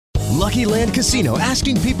Lucky Land Casino,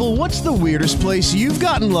 asking people, what's the weirdest place you've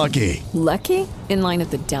gotten lucky? Lucky? In line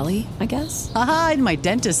at the deli, I guess? Aha, in my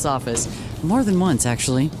dentist's office. More than once,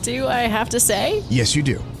 actually. Do I have to say? Yes, you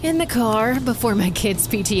do. In the car before my kids'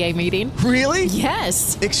 PTA meeting. Really?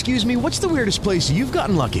 Yes. Excuse me, what's the weirdest place you've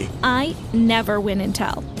gotten lucky? I never win and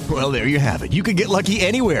tell. Well, there you have it. You can get lucky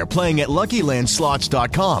anywhere, playing at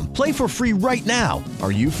LuckyLandSlots.com. Play for free right now.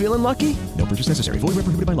 Are you feeling lucky? No purchase necessary. Void where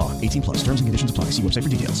prohibited by law. 18+. Terms and conditions apply. See website for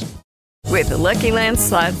details. With the Lucky Land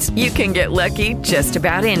Slots, you can get lucky just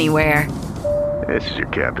about anywhere. This is your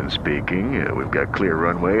captain speaking. We've got clear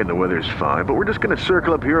runway and the weather's fine, but we're just going to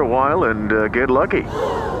circle up here a while and get lucky.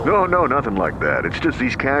 No, nothing like that. It's just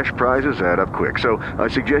these cash prizes add up quick. So I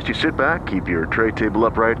suggest you sit back, keep your tray table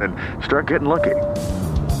upright, and start getting lucky.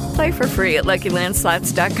 Play for free at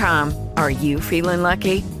LuckyLandSlots.com. Are you feeling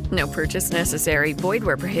lucky? No purchase necessary. Void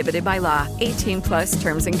where prohibited by law. 18+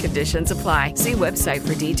 terms and conditions apply. See website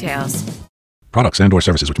for details. Products and/or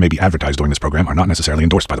services which may be advertised during this program are not necessarily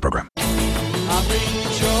endorsed by the program.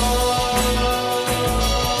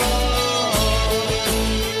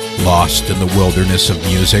 Lost in the wilderness of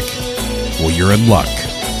music? Well, you're in luck.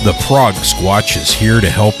 The Prog Squatch is here to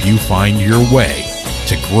help you find your way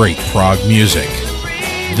to great prog music.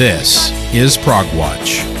 This is Prog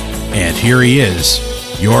Watch, and here he is,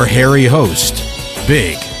 your hairy host,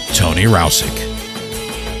 Big Tony Rousick.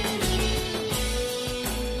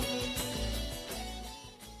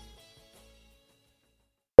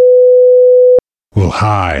 Well,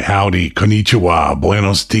 hi, howdy, konnichiwa,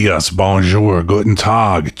 buenos dias, bonjour, guten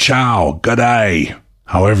tag, ciao, g'day.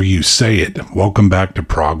 However you say it, welcome back to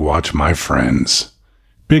Prog Watch, my friends.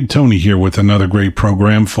 Big Tony here with another great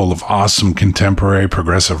program full of awesome contemporary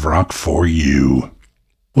progressive rock for you.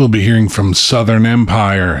 We'll be hearing from Southern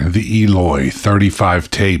Empire, The Eloy, 35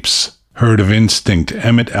 Tapes, Herd of Instinct,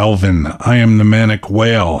 Emmett Elvin, I Am the Manic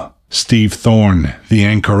Whale, Steve Thorne, The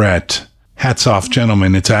Anchorette, Hats Off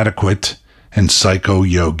Gentlemen, It's Adequate, and Psycho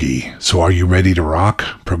Yogi. So are you ready to rock?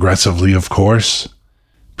 Progressively, of course.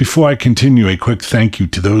 Before I continue, a quick thank you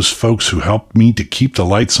to those folks who helped me to keep the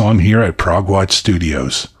lights on here at Progwatch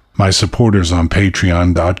Studios, my supporters on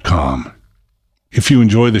Patreon.com. If you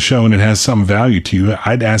enjoy the show and it has some value to you,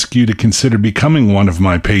 I'd ask you to consider becoming one of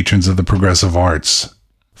my patrons of the progressive arts.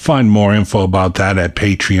 Find more info about that at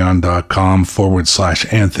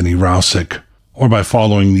patreon.com/Anthony Rousick, or by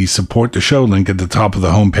following the Support the Show link at the top of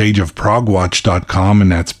the homepage of progwatch.com,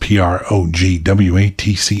 and that's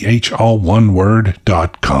PROGWATCH, all one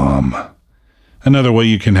word.com. Another way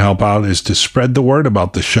you can help out is to spread the word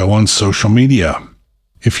about the show on social media.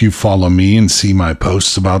 If you follow me and see my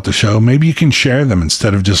posts about the show, maybe you can share them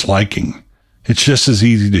instead of just liking. It's just as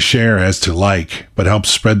easy to share as to like, but helps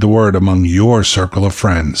spread the word among your circle of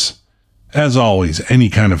friends. As always, any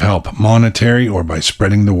kind of help, monetary or by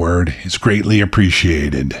spreading the word, is greatly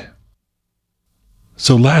appreciated.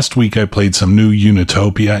 So last week I played some new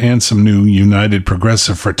Unitopia and some new United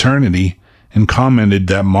Progressive Fraternity and commented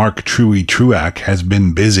that Mark Truey Truack has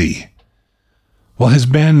been busy. Well, his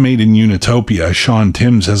bandmate in Unitopia, Sean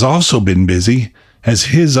Timms, has also been busy, as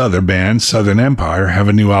his other band, Southern Empire, have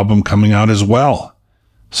a new album coming out as well.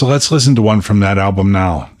 So let's listen to one from that album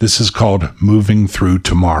now. This is called Moving Through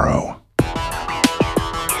Tomorrow.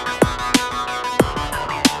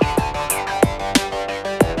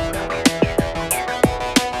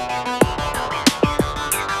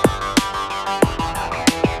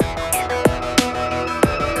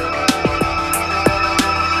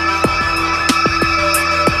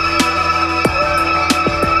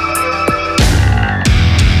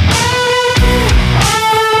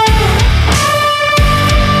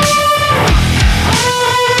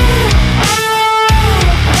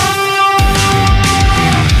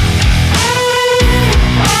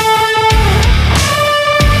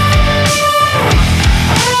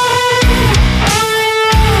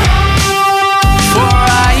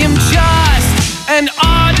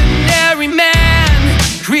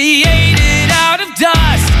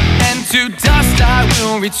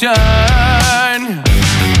 Return,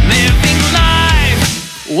 living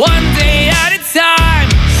life one day at a time,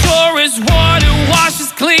 sure as water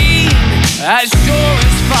washes clean, as sure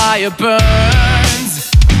as fire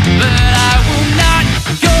burns. But I will not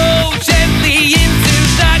go gently into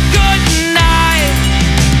that good night.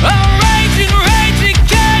 I'm raging, rage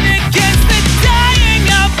again against the dying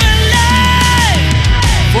of the light.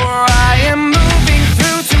 For I am moving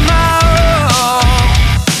through tomorrow,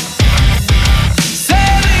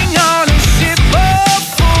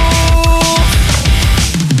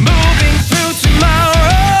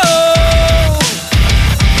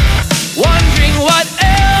 what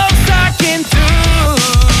else I can do.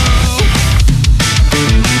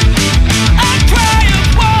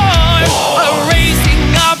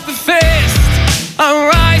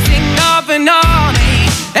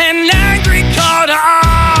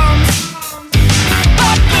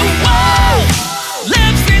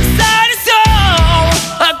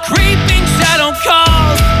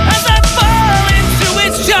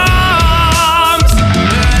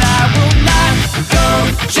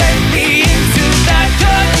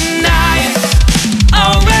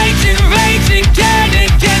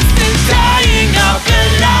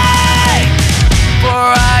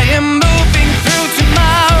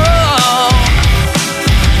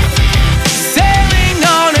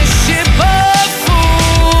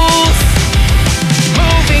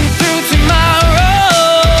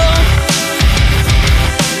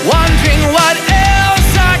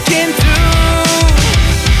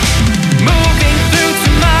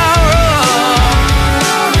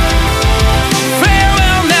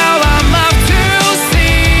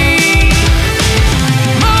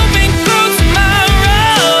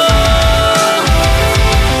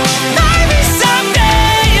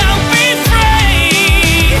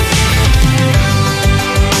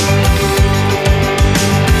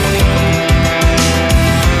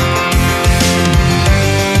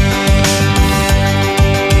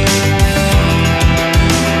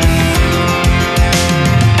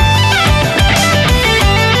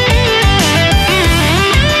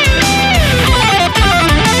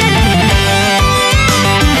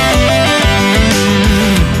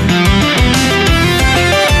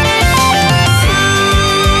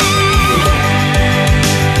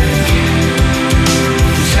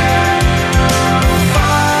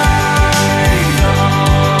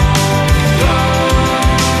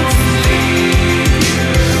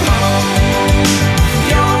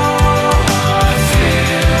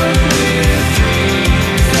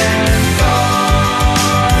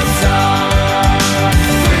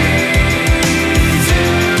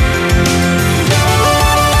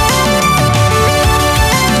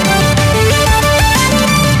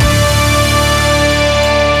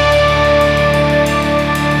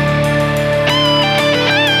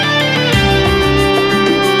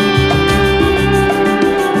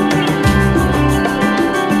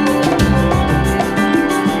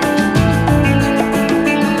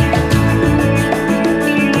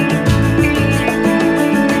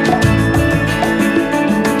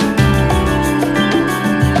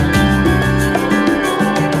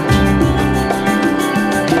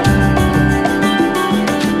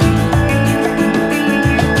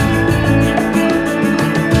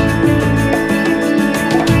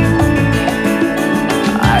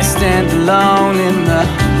 alone in the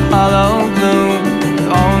hollow gloom, with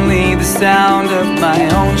only the sound of my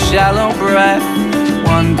own shallow breath,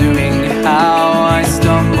 wondering how I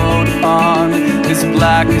stumbled upon this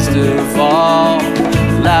blackest of all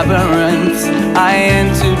labyrinths I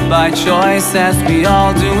entered by choice, as we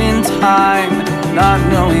all do in time, not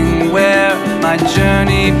knowing where my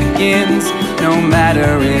journey begins. No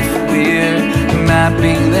matter if we're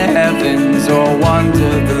mapping the heavens or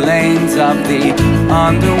wander the lanes of the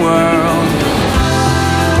underworld.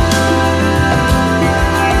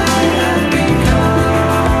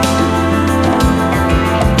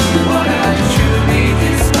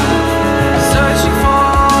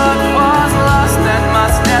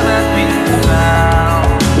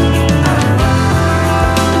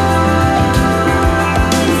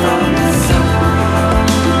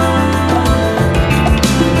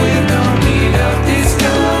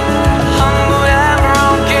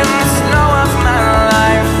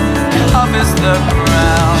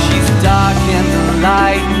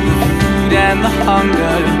 And the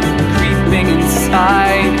hunger creeping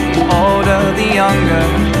inside, the older, the younger.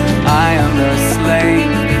 I am the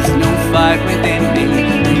slave, there's no fight within me.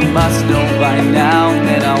 You must know by now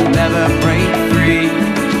that I'll never break free.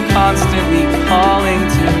 Constantly calling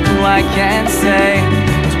to who I can't say.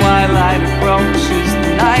 Twilight approaches,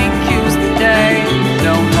 the night cues the day.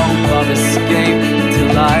 No hope of escape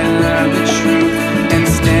till I learn the truth and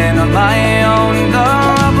stand on my own in the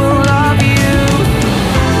rubble of you.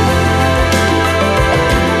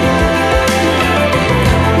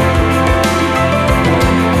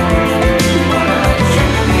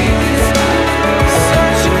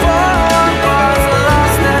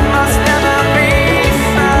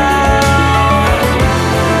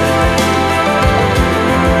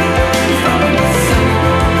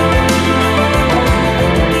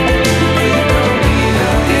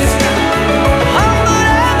 This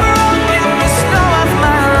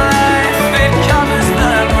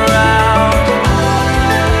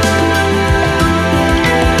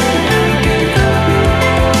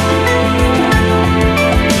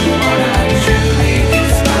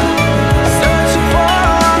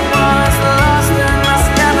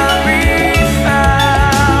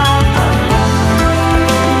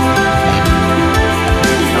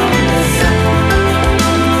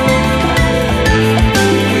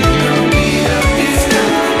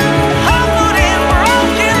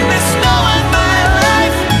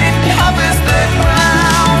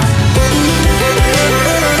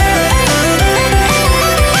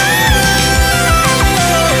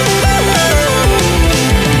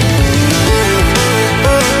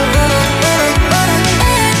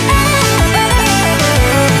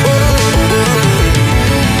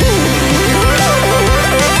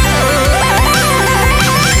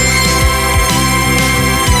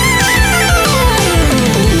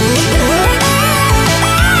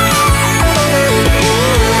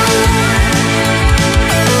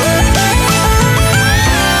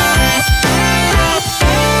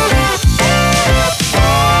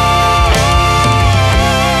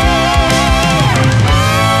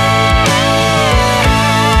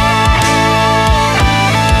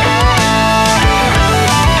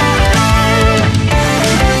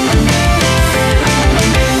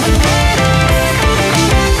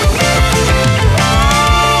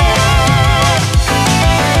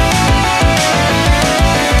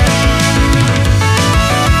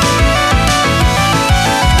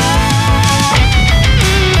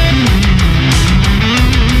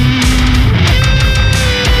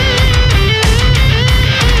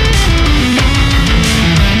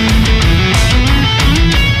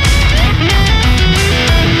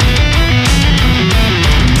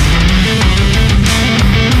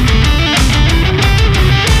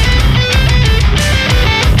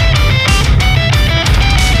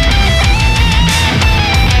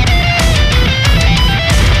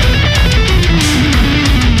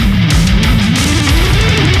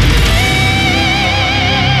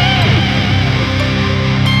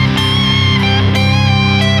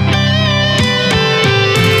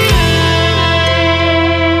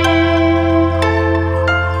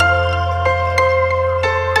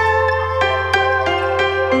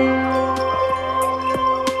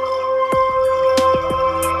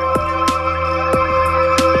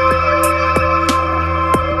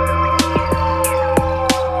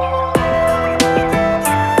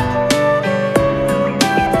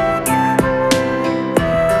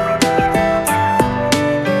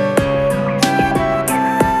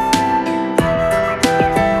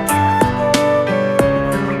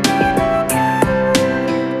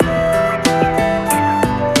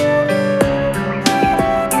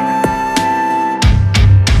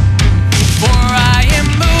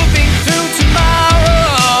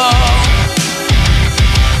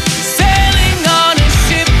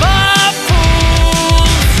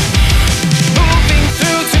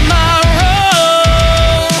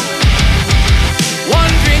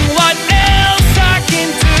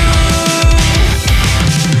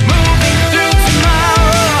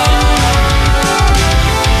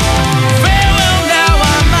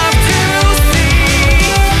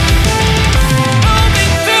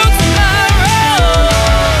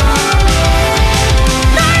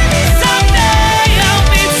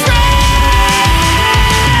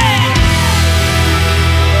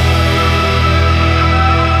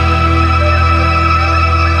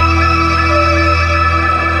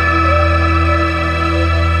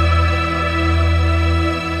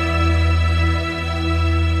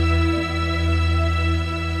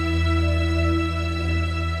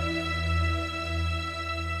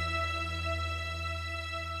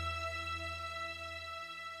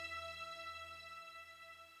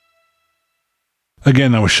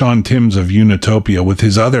Again, that was Sean Timms of Unitopia with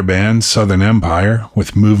his other band, Southern Empire,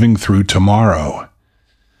 with Moving Through Tomorrow.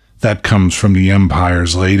 That comes from the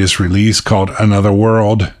Empire's latest release called Another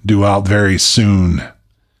World, due out very soon.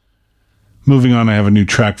 Moving on, I have a new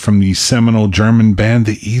track from the seminal German band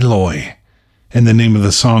The Eloy, and the name of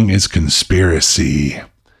the song is Conspiracy.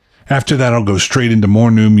 After that, I'll go straight into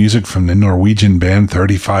more new music from the Norwegian band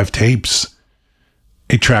 35 Tapes,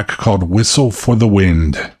 a track called Whistle for the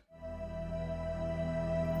Wind.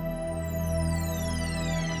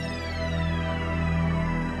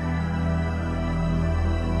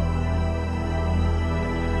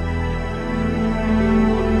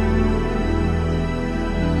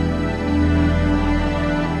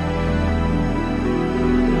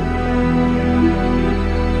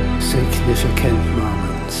 Significant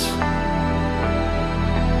moments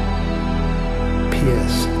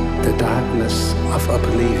pierce the darkness of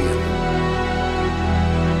oblivion.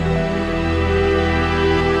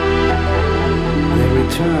 They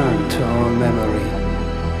return to our memory,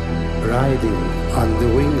 riding on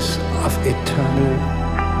the wings of eternal,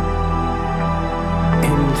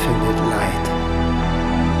 infinite light.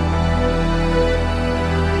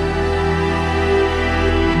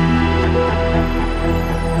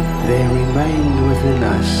 They remain within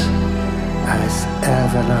us as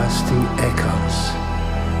everlasting echoes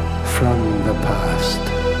from the past.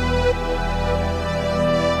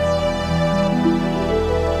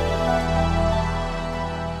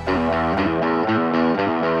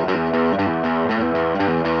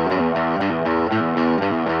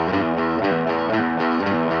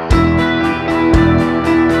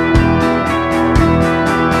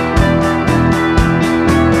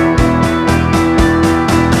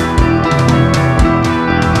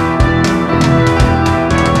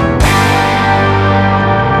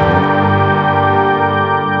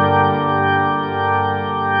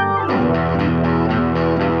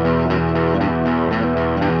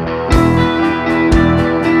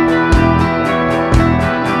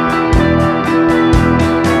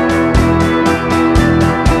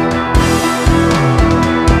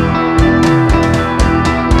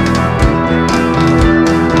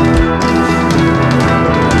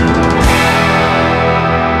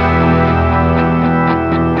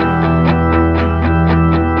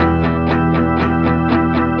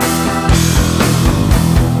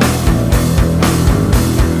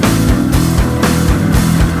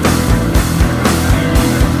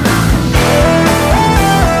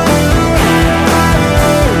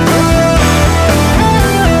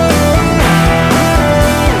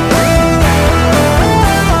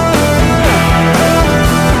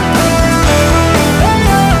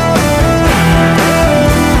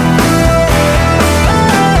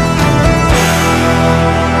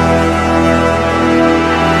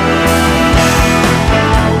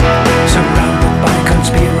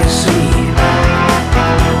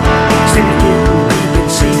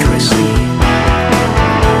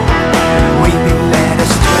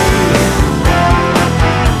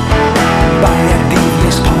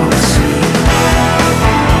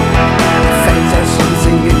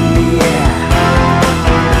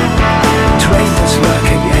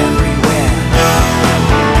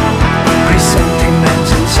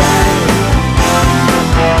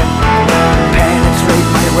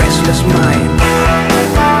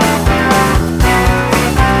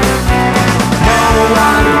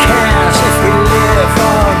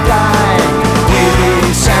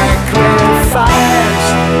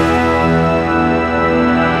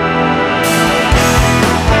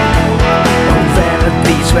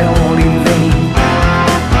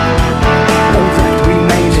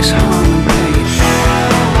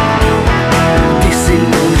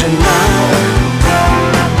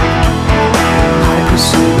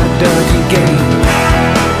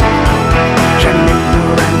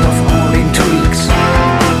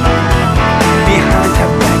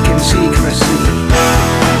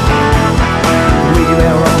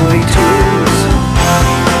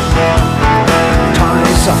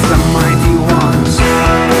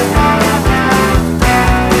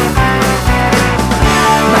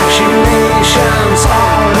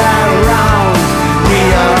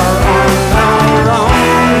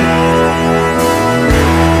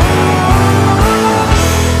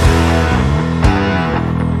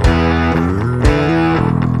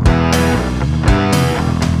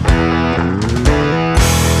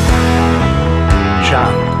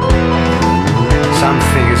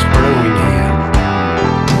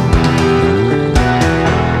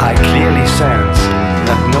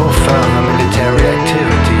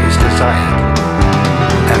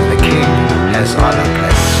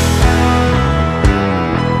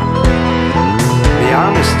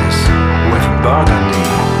 Armistice with Bergen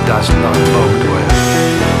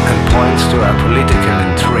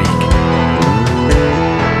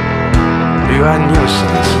a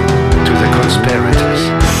nuisance to the conspirators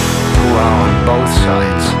who are on both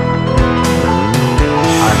sides.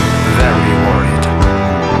 I'm very worried.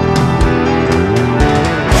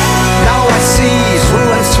 Now I see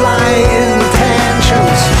through and fly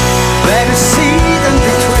intentions, where deceit and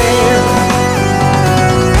betrayal,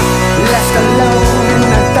 left alone in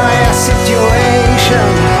a dire situation.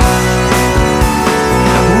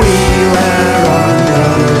 We were on the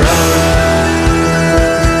run.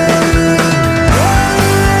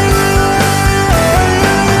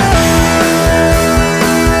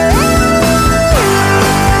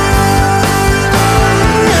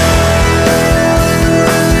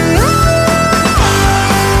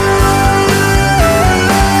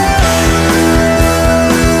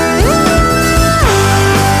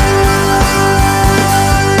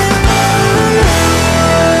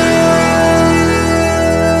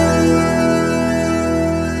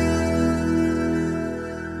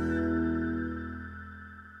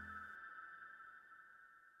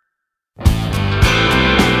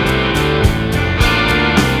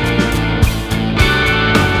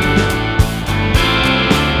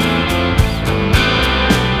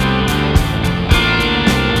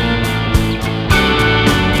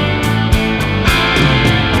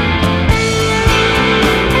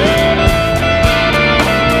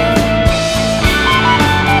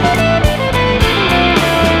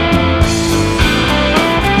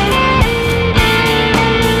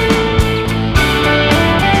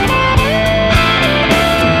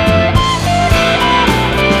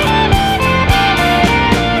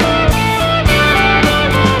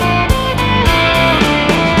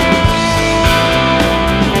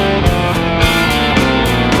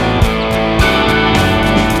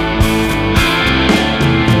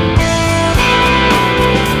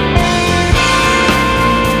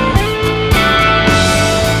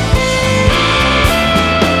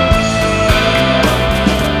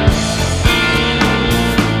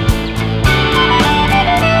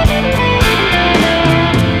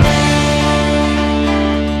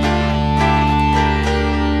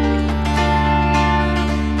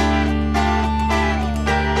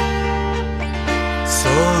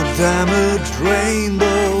 Damaged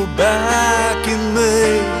rainbow back in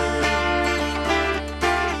May.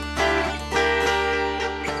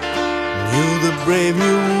 Knew the brave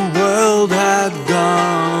new world had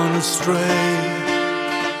gone astray.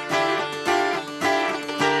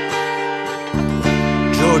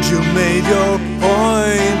 George, you made your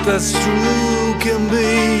point, as true can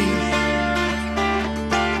be.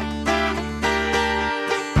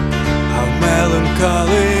 How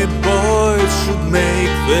melancholy boys should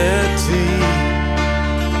make their tea.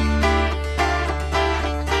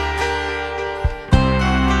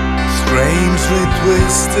 Strangely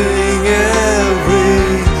twisting every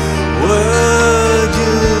word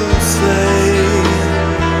you say.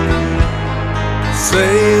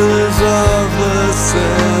 Sailors of the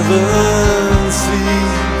seven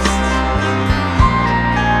seas.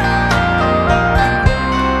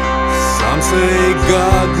 Some say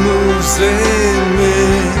God moves in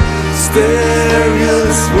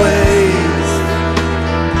mysterious ways.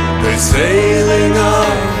 They're sailing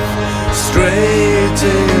off straight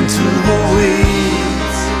into the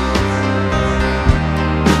weeds.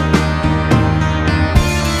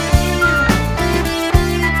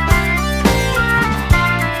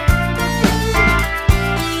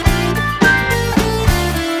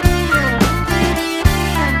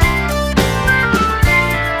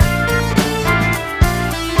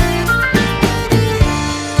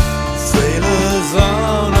 Sailors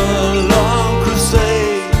on a long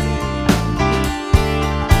crusade,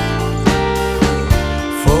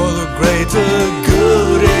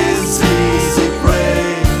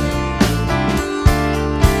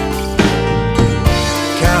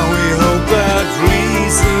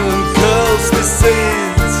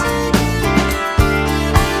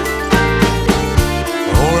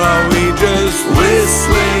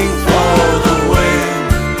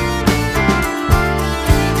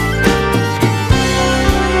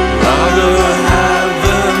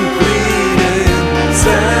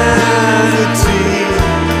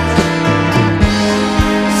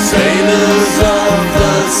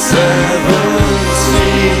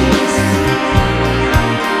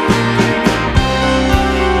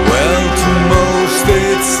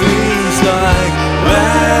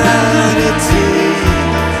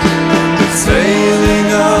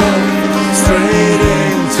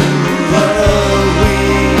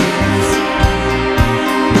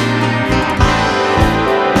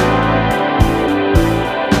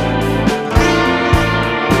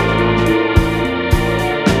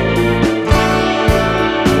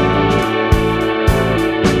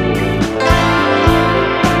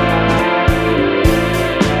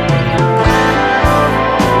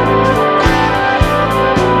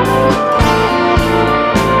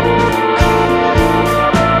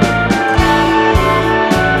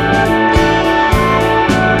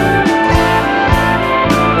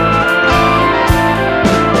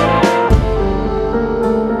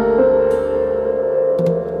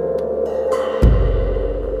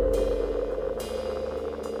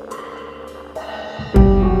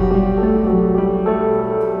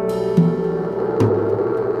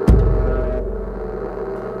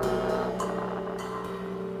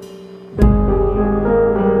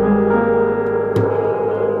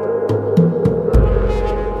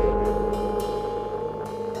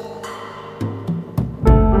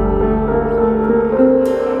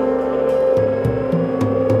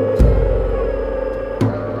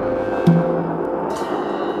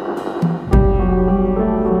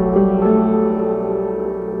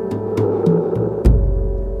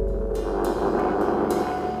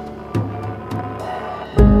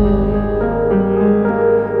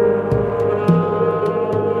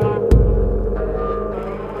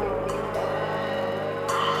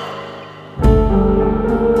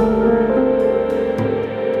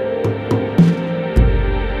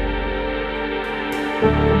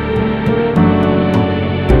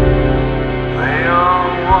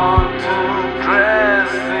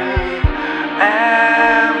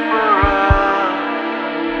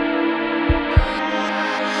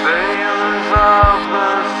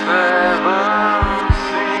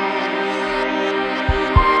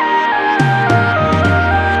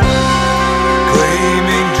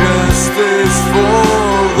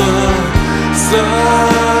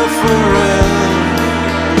 suffering.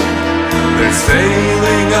 They're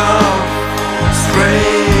sailing off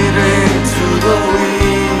straight into the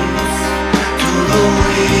weeds, to the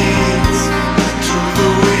weeds, to the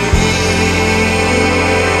weeds.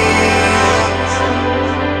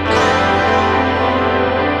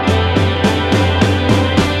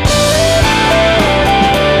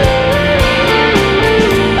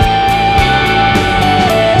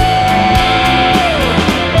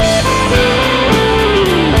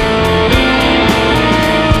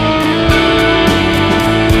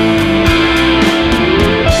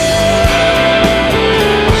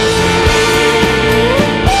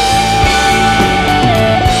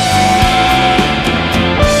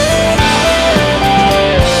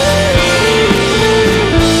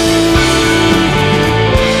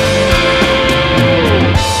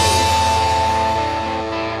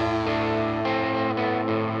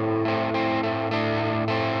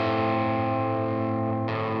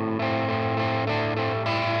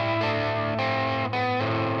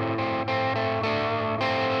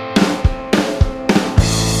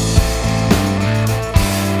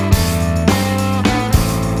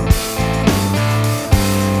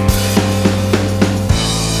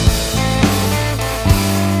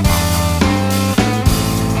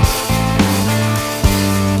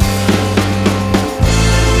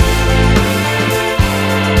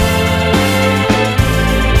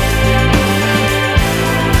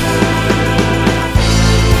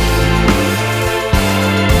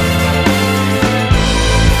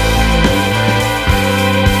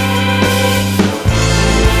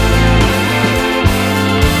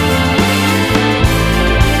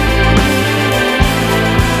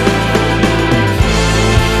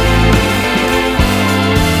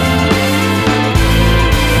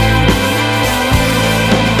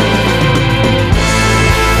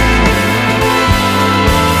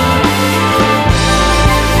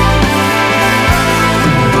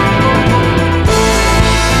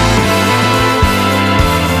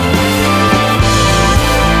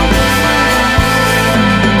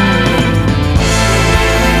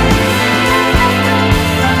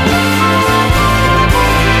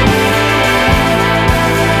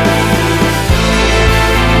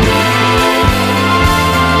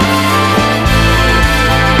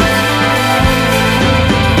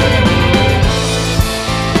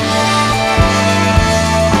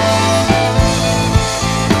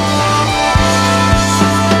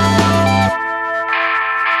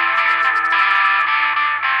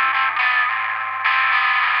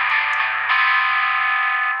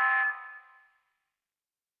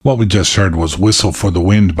 What we just heard was Whistle for the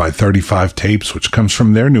Wind by 35 Tapes, which comes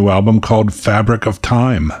from their new album called Fabric of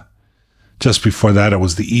Time. Just before that, it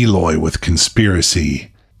was the Eloy with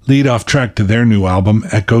Conspiracy, lead-off track to their new album,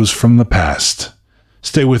 Echoes from the Past.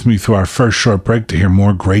 Stay with me through our first short break to hear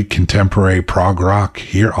more great contemporary prog rock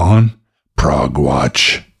here on Prog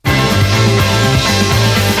Watch.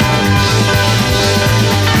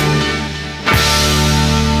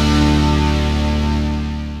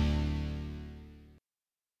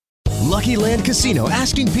 Lucky Land Casino,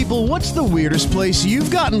 asking people, what's the weirdest place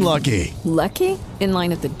you've gotten lucky? Lucky? In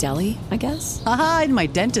line at the deli, I guess? Aha, in my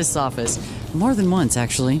dentist's office. More than once,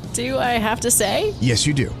 actually. Do I have to say? Yes,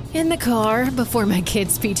 you do. In the car before my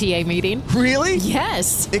kids' PTA meeting. Really?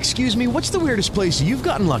 Yes. Excuse me, what's the weirdest place you've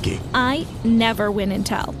gotten lucky? I never win and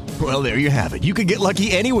tell. Well, there you have it. You can get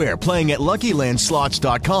lucky anywhere, playing at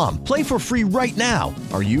LuckyLandSlots.com. Play for free right now.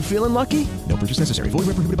 Are you feeling lucky? No purchase necessary. Void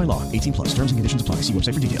where prohibited by law. 18 plus. Terms and conditions apply. See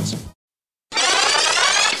website for details.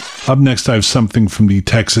 Up next, I have something from the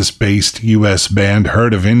Texas-based U.S. band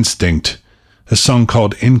Herd of Instinct, a song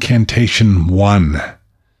called Incantation 1.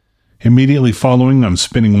 Immediately following, I'm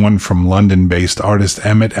spinning one from London-based artist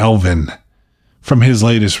Emmett Elvin. From his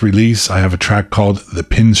latest release, I have a track called The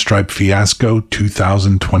Pinstripe Fiasco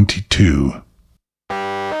 2022.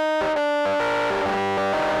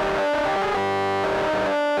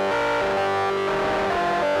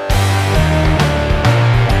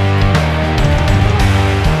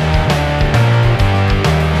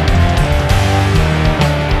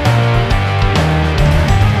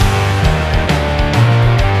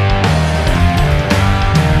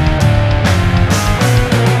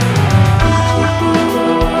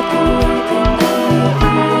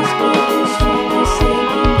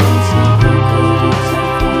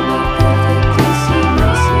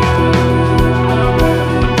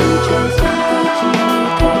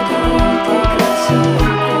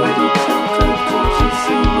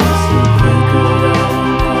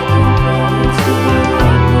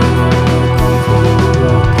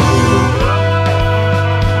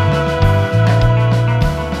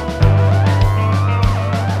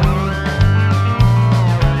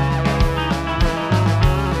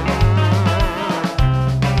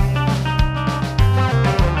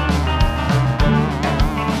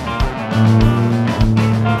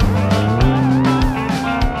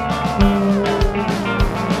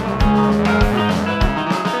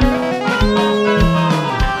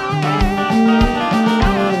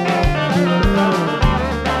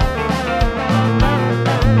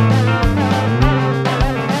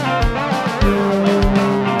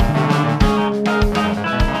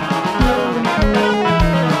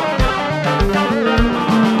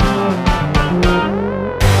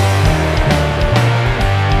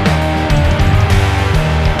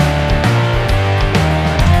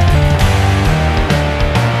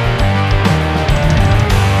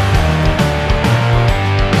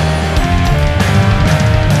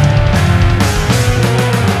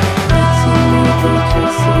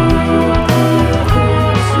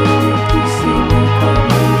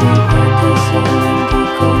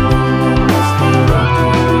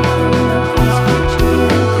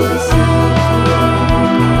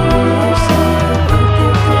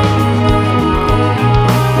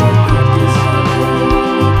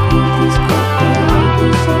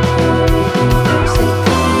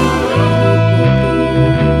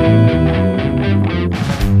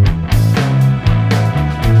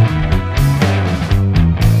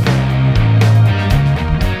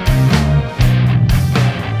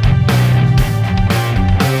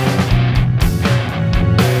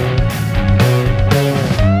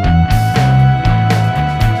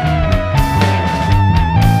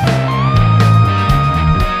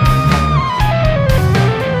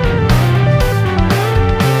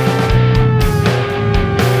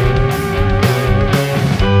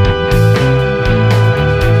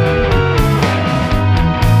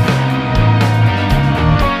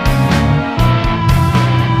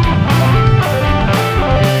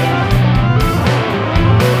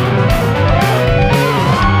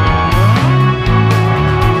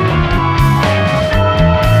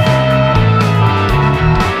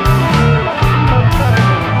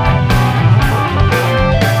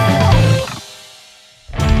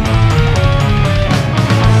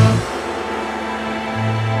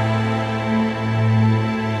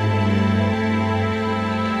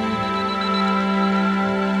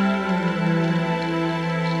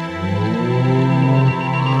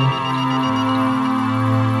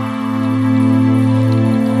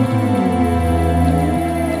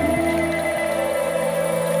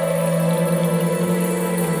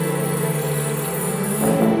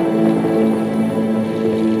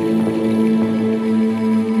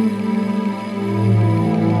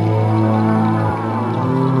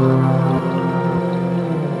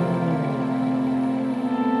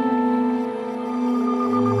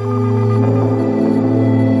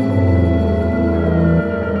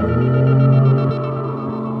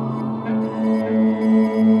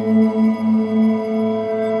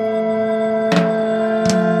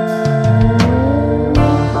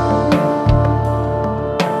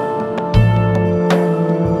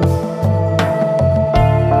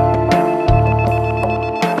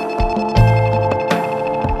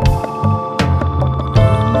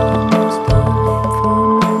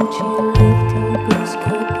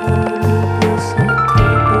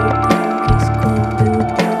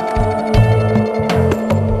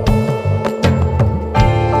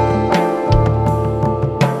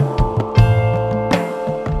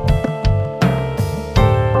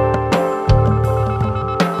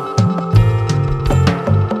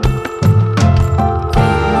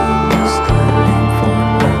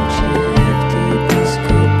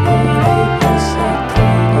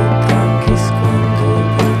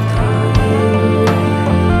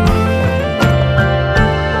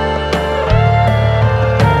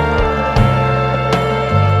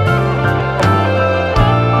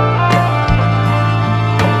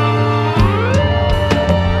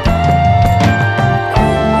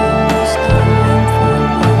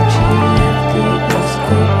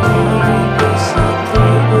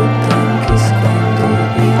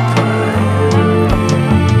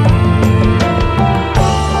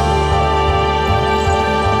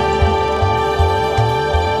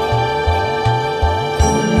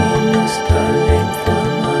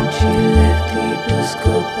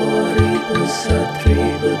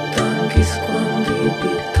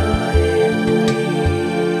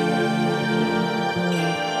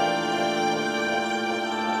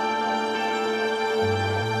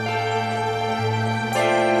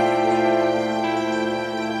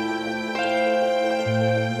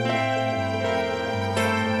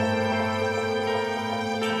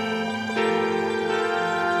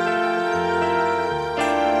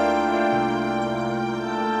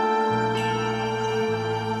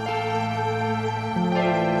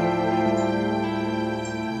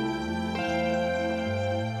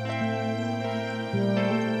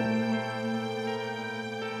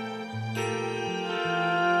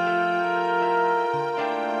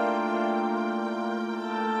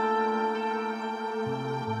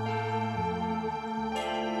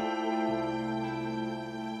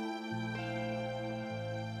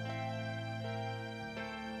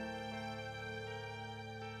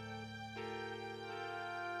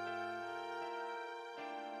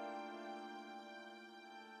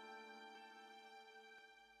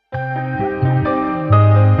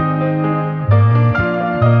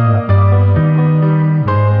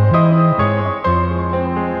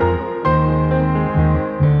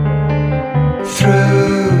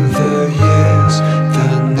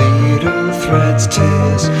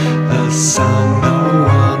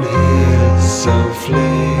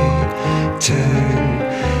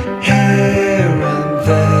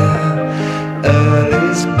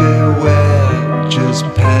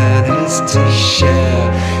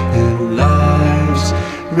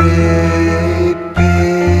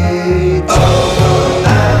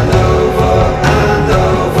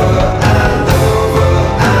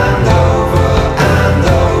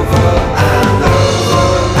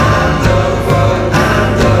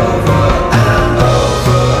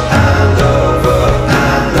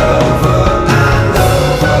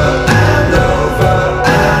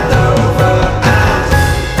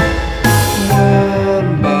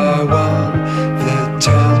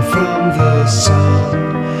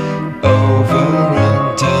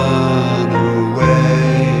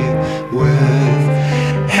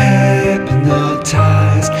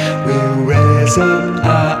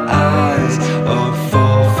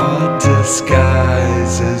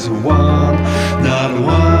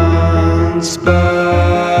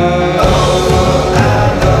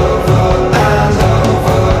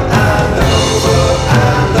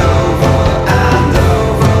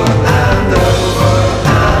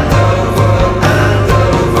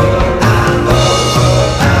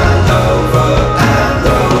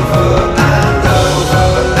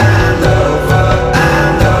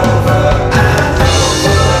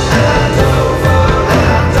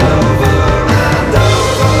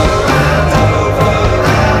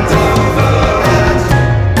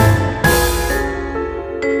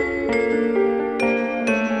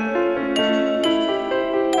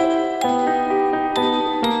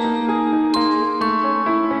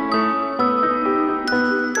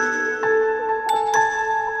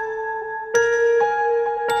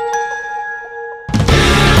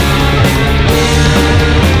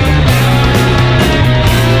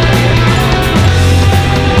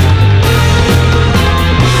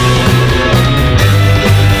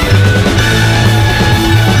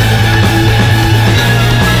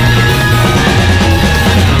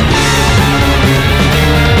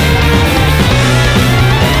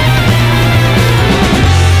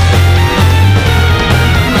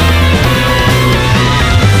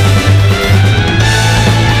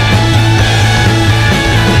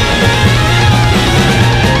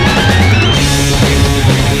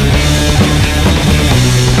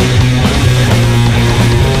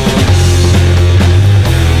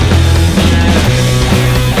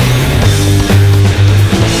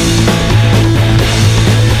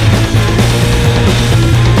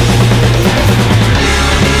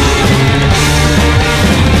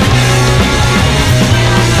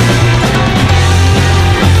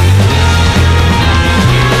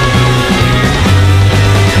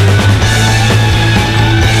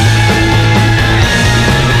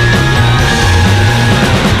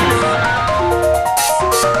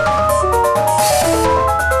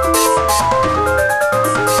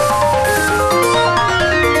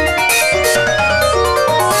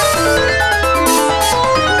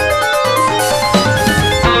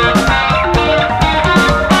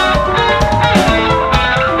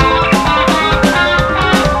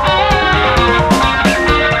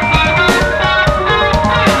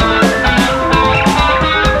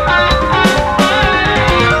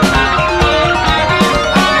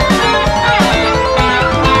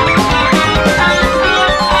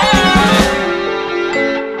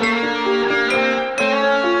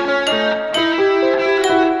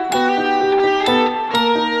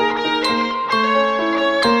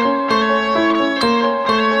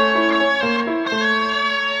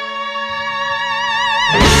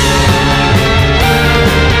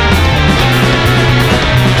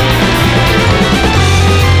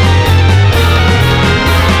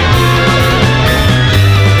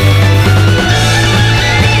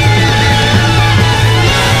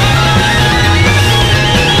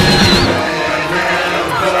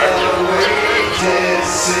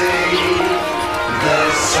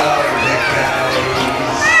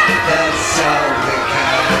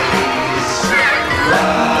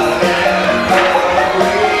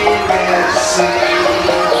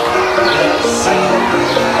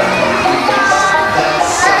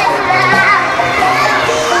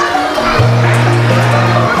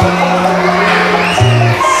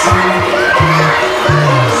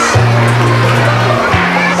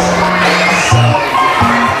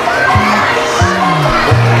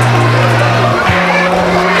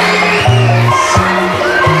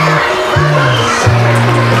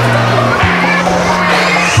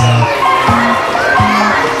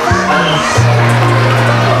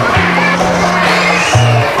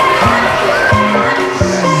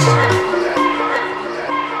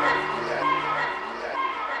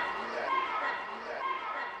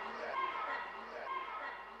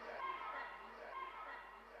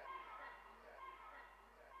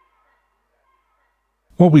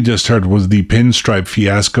 What we just heard was the Pinstripe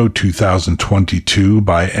Fiasco 2022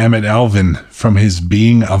 by Emmett Elvin from his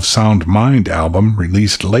Being of Sound Mind album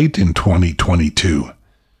released late in 2022.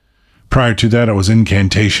 Prior to that, it was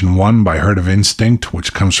Incantation 1 by Herd of Instinct,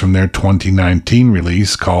 which comes from their 2019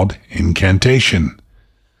 release called Incantation.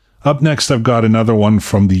 Up next, I've got another one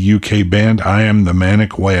from the UK band I Am the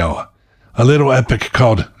Manic Whale, a little epic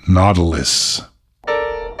called Nautilus.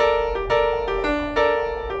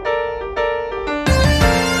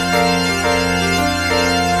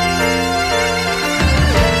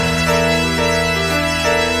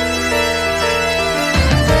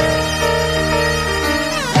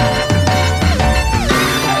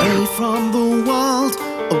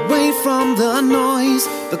 The noise,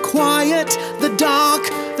 the quiet, the dark,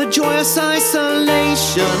 the joyous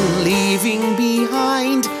isolation, leaving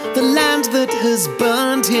behind the land that has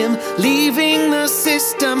burned him, leaving the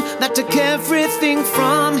system that took everything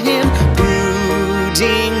from him,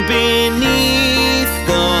 brooding beneath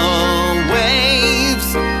the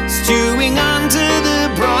waves, stewing under the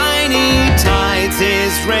briny tides,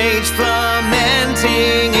 his rage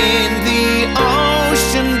fermenting in the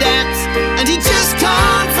ocean depths, and he just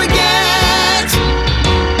can't forget.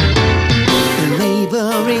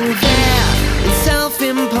 There in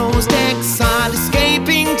self-imposed exile,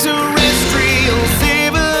 escaping terrestrial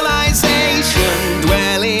civilization,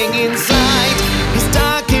 dwelling inside his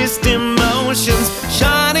darkest emotions,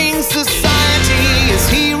 shining society as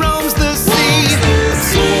he roams the sea,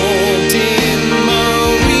 absorbed in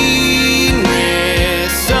marine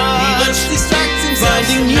research,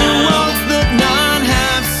 finding new worlds that none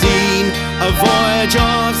have seen, a voyage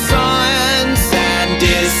of science and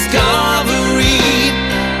discovery.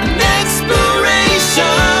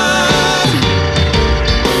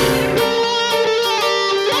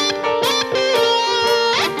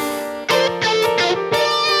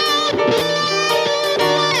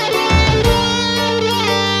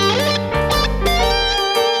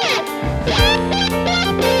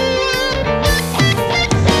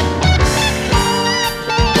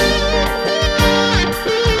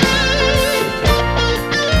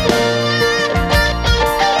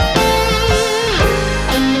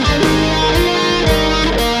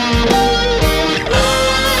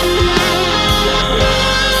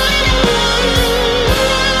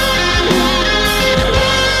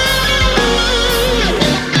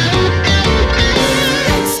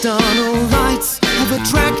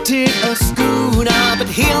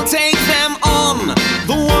 He'll take them on,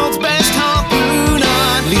 the world's best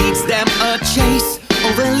harpooner, leads them a chase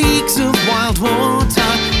over leagues of wild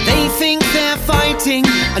water. They think they're fighting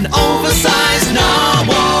an oversized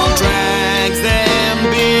narwhal, drags them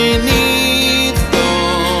beneath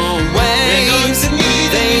the waves.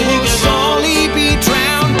 They will surely be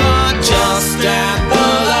drowned, but just at the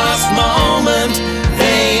last moment,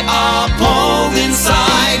 they are pulled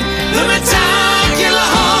inside the reticular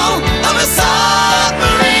hull of a submarine.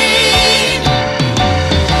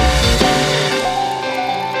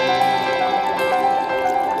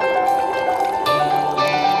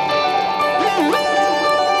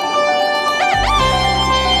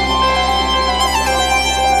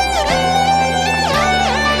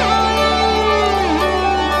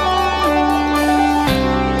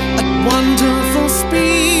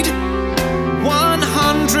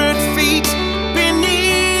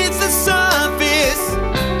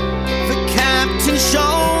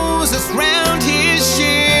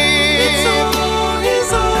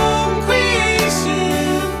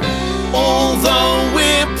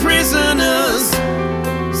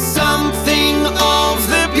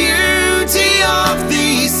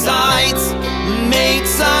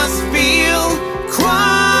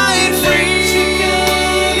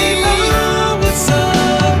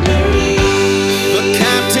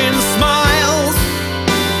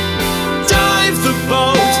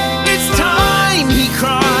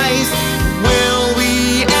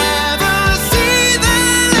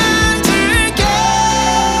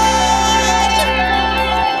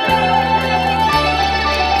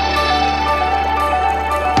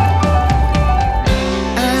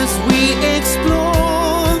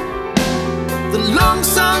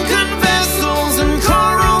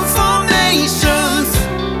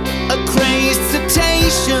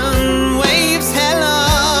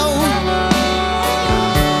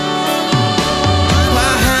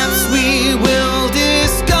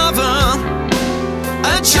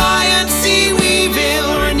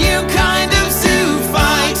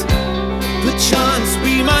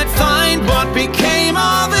 might find what became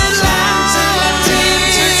of Atlantis.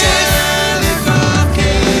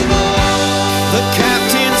 The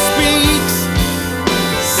captain speaks,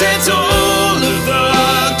 sets all of the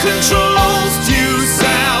controls due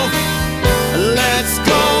south. Let's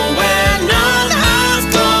go where none has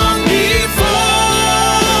gone before.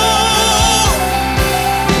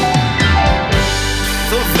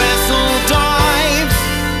 The vessel dives,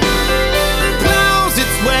 plows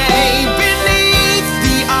its way beneath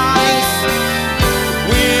the ice.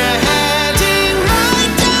 We're heading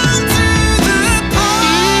right down to the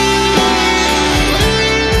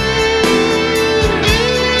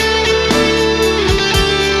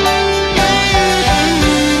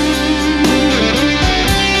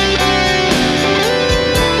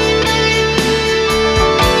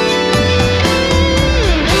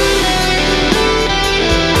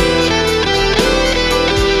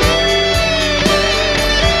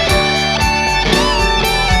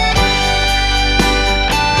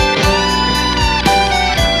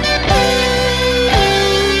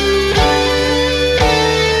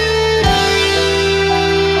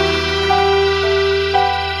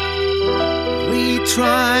We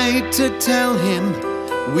tried to tell him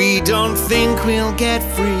we don't think we'll get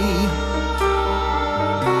free.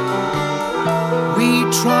 We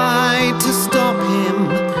tried to stop him,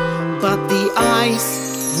 but the ice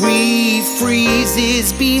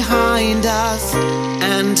refreezes behind us.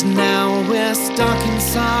 And now we're stuck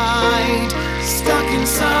inside, stuck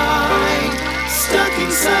inside, stuck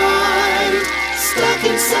inside, stuck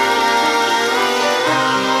inside.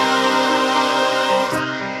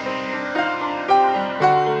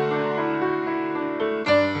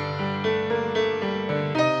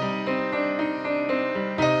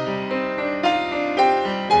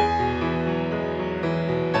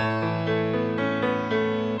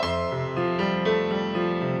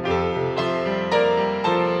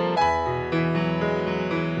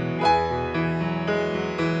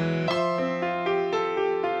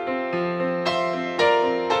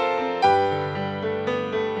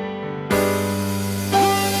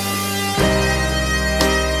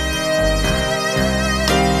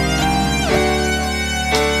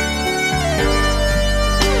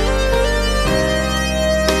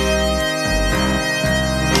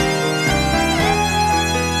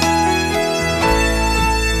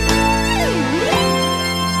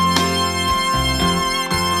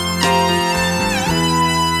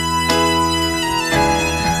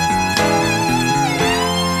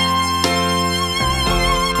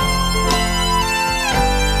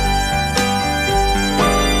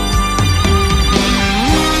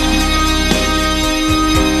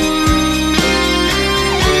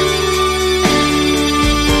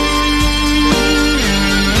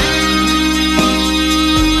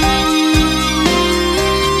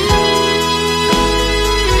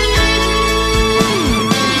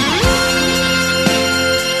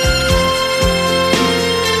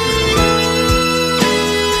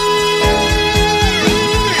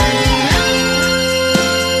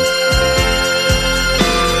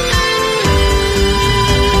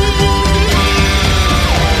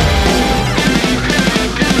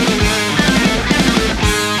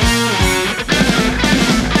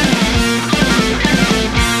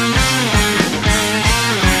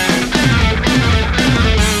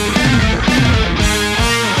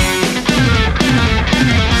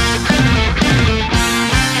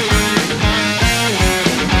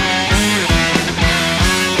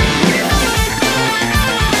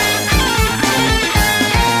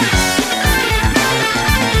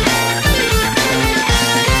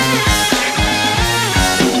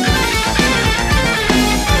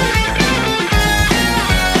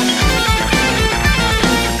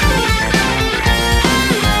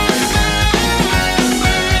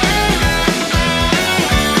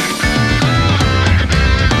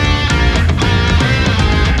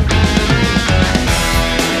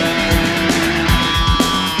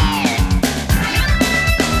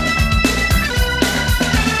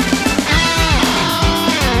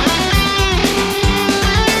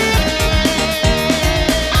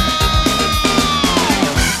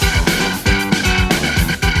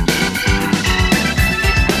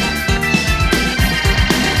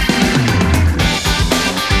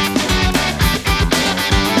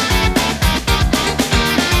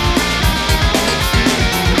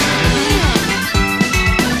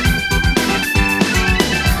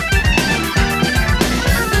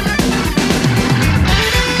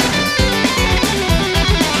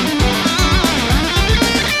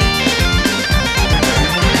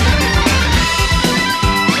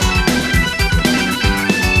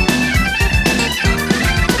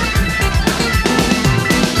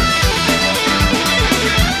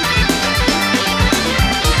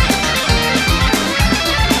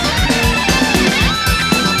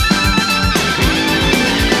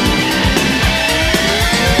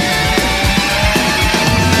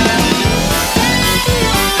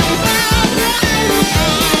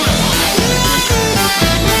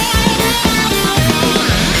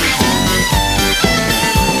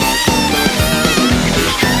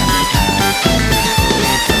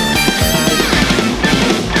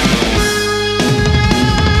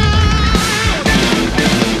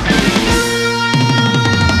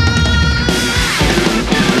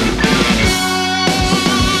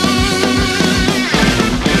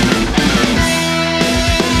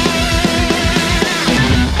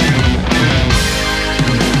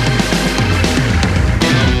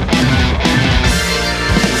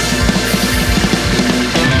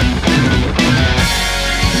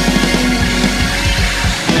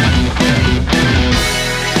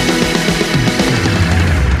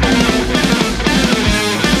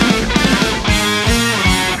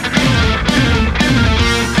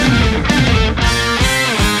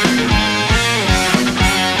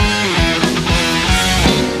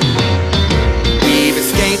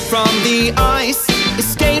 ice,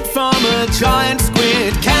 escaped from a giant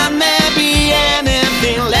squid. Can there be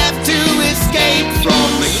anything left to escape from?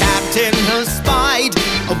 The captain has spied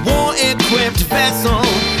a war-equipped vessel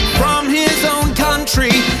from his own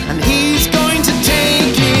country, and he's going to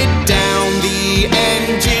take it down. The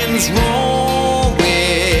engines roar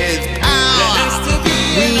with power.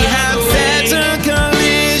 We have set a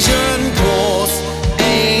collision course,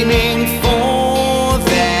 aiming for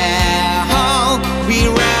their hull. We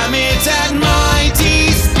ram it at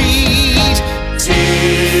mighty speed.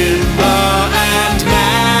 Timber and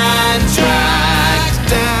man dragged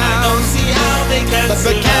down. But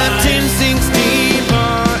the captain sinks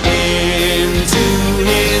deeper into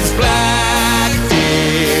his black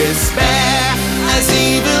despair as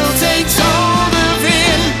evil takes hold of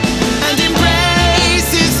him and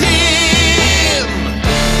embraces him.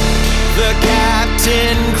 The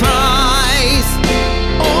captain cries,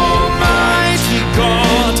 Almighty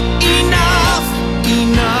God, enough,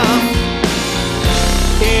 enough.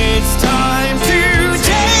 It's time to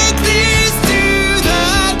take this to the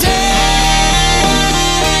dead.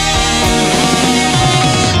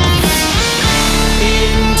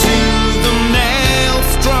 Into the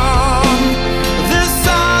maelstrom, the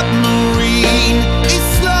submarine is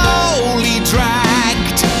slowly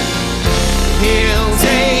dragged. He'll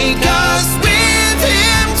take us with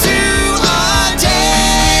him to a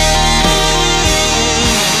death.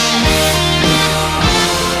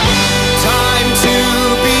 Time to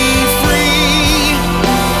be free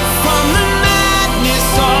from the madness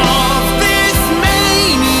of this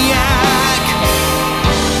maniac.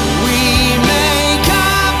 We make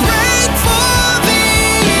a break for the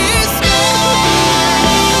escape.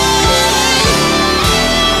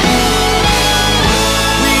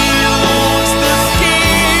 We launch the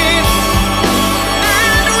skiff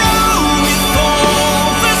and row with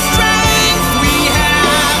all the strength we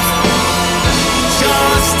have.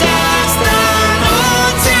 Just as the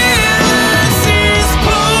Nautilus is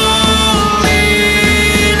pulling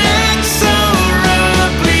inexorably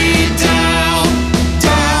down,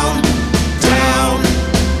 down, down,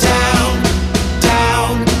 down,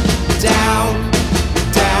 down, down,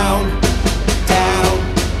 down,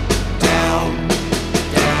 down, down,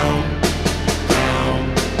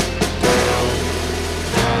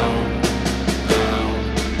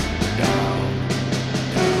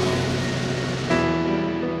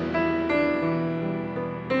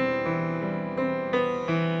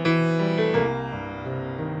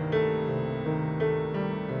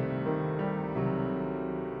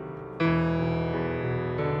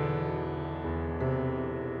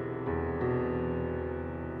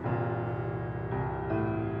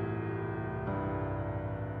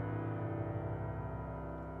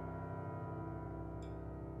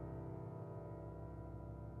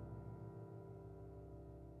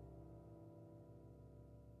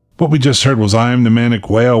 What we just heard was I Am the Manic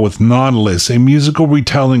Whale with Nautilus, a musical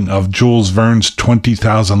retelling of Jules Verne's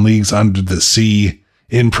 20,000 Leagues Under the Sea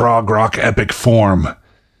in prog rock epic form.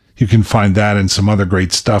 You can find that and some other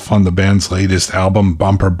great stuff on the band's latest album,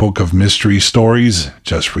 Bumper Book of Mystery Stories,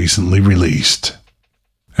 just recently released.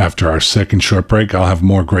 After our second short break, I'll have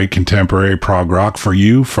more great contemporary prog rock for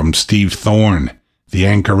you from Steve Thorne, The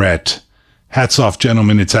Anchorette, Hats Off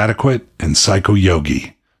Gentlemen, It's Adequate, and Psycho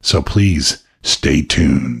Yogi. So please, stay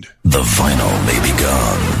tuned. The vinyl may be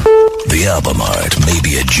gone. The album art may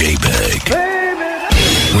be a JPEG.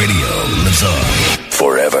 Radio lives on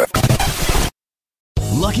forever.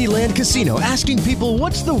 Lucky Land Casino, asking people,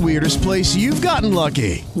 what's the weirdest place you've gotten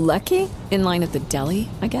lucky? Lucky? In line at the deli,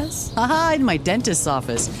 I guess? Aha, in my dentist's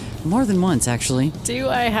office. More than once, actually. Do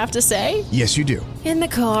I have to say? Yes, you do. In the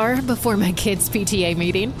car before my kids' PTA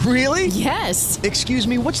meeting. Really? Yes. Excuse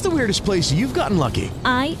me, what's the weirdest place you've gotten lucky?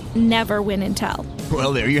 I never win and tell.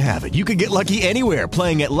 Well, there you have it. You can get lucky anywhere,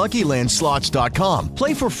 playing at LuckyLandSlots.com.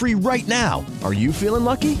 Play for free right now. Are you feeling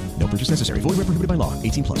lucky? No purchase necessary. Void where prohibited by law.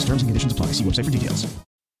 18 plus. Terms and conditions apply. See website for details.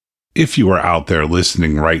 If you are out there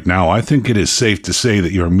listening right now, I think it is safe to say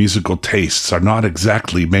that your musical tastes are not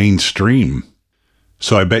exactly mainstream.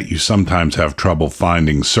 So I bet you sometimes have trouble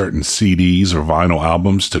finding certain CDs or vinyl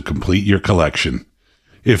albums to complete your collection.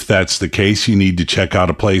 If that's the case, you need to check out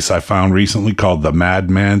a place I found recently called the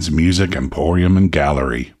Madman's Music Emporium and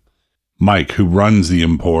Gallery. Mike, who runs the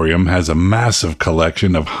Emporium, has a massive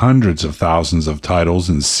collection of hundreds of thousands of titles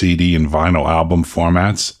in CD and vinyl album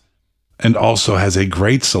formats, and also has a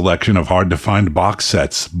great selection of hard-to-find box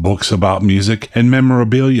sets, books about music, and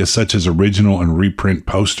memorabilia such as original and reprint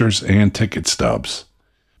posters and ticket stubs.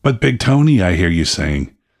 But Big Tony, I hear you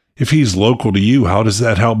saying, if he's local to you, how does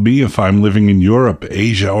that help me if I'm living in Europe,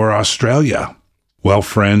 Asia, or Australia? Well,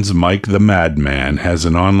 friends, Mike the Madman has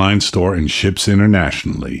an online store and ships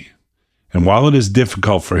internationally. And while it is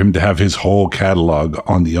difficult for him to have his whole catalog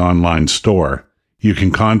on the online store, you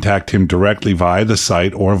can contact him directly via the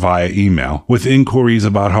site or via email with inquiries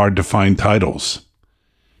about hard-to-find titles.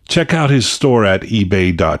 Check out his store at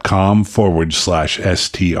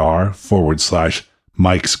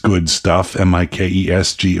ebay.com/str/Mike's Good Stuff,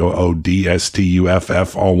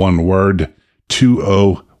 MikeSGOODSTUFF, all one word,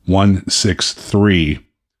 20163.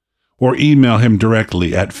 Or email him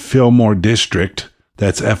directly at Fillmore District,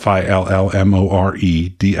 that's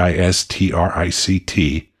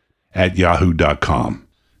FILLMOREDISTRICT, at yahoo.com.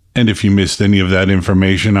 And if you missed any of that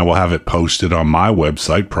information, I will have it posted on my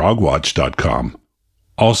website, progwatch.com.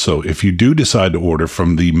 Also, if you do decide to order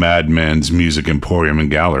from the Madman's Music Emporium and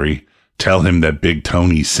Gallery, tell him that Big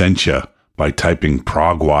Tony sent you by typing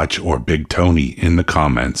Progwatch or Big Tony in the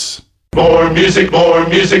comments. More music, more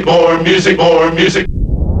music, more music, more music.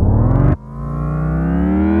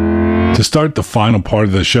 To start the final part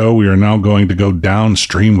of the show, we are now going to go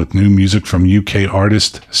downstream with new music from UK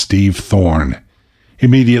artist Steve Thorne.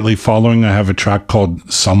 Immediately following, I have a track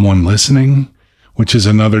called Someone Listening, which is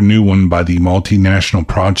another new one by the multinational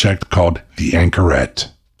project called The Anchorette.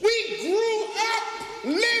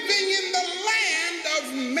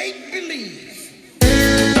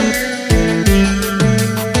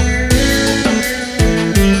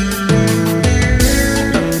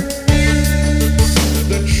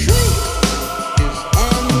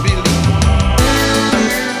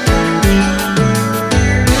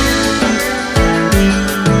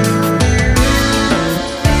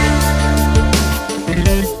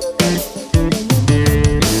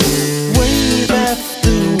 Wave after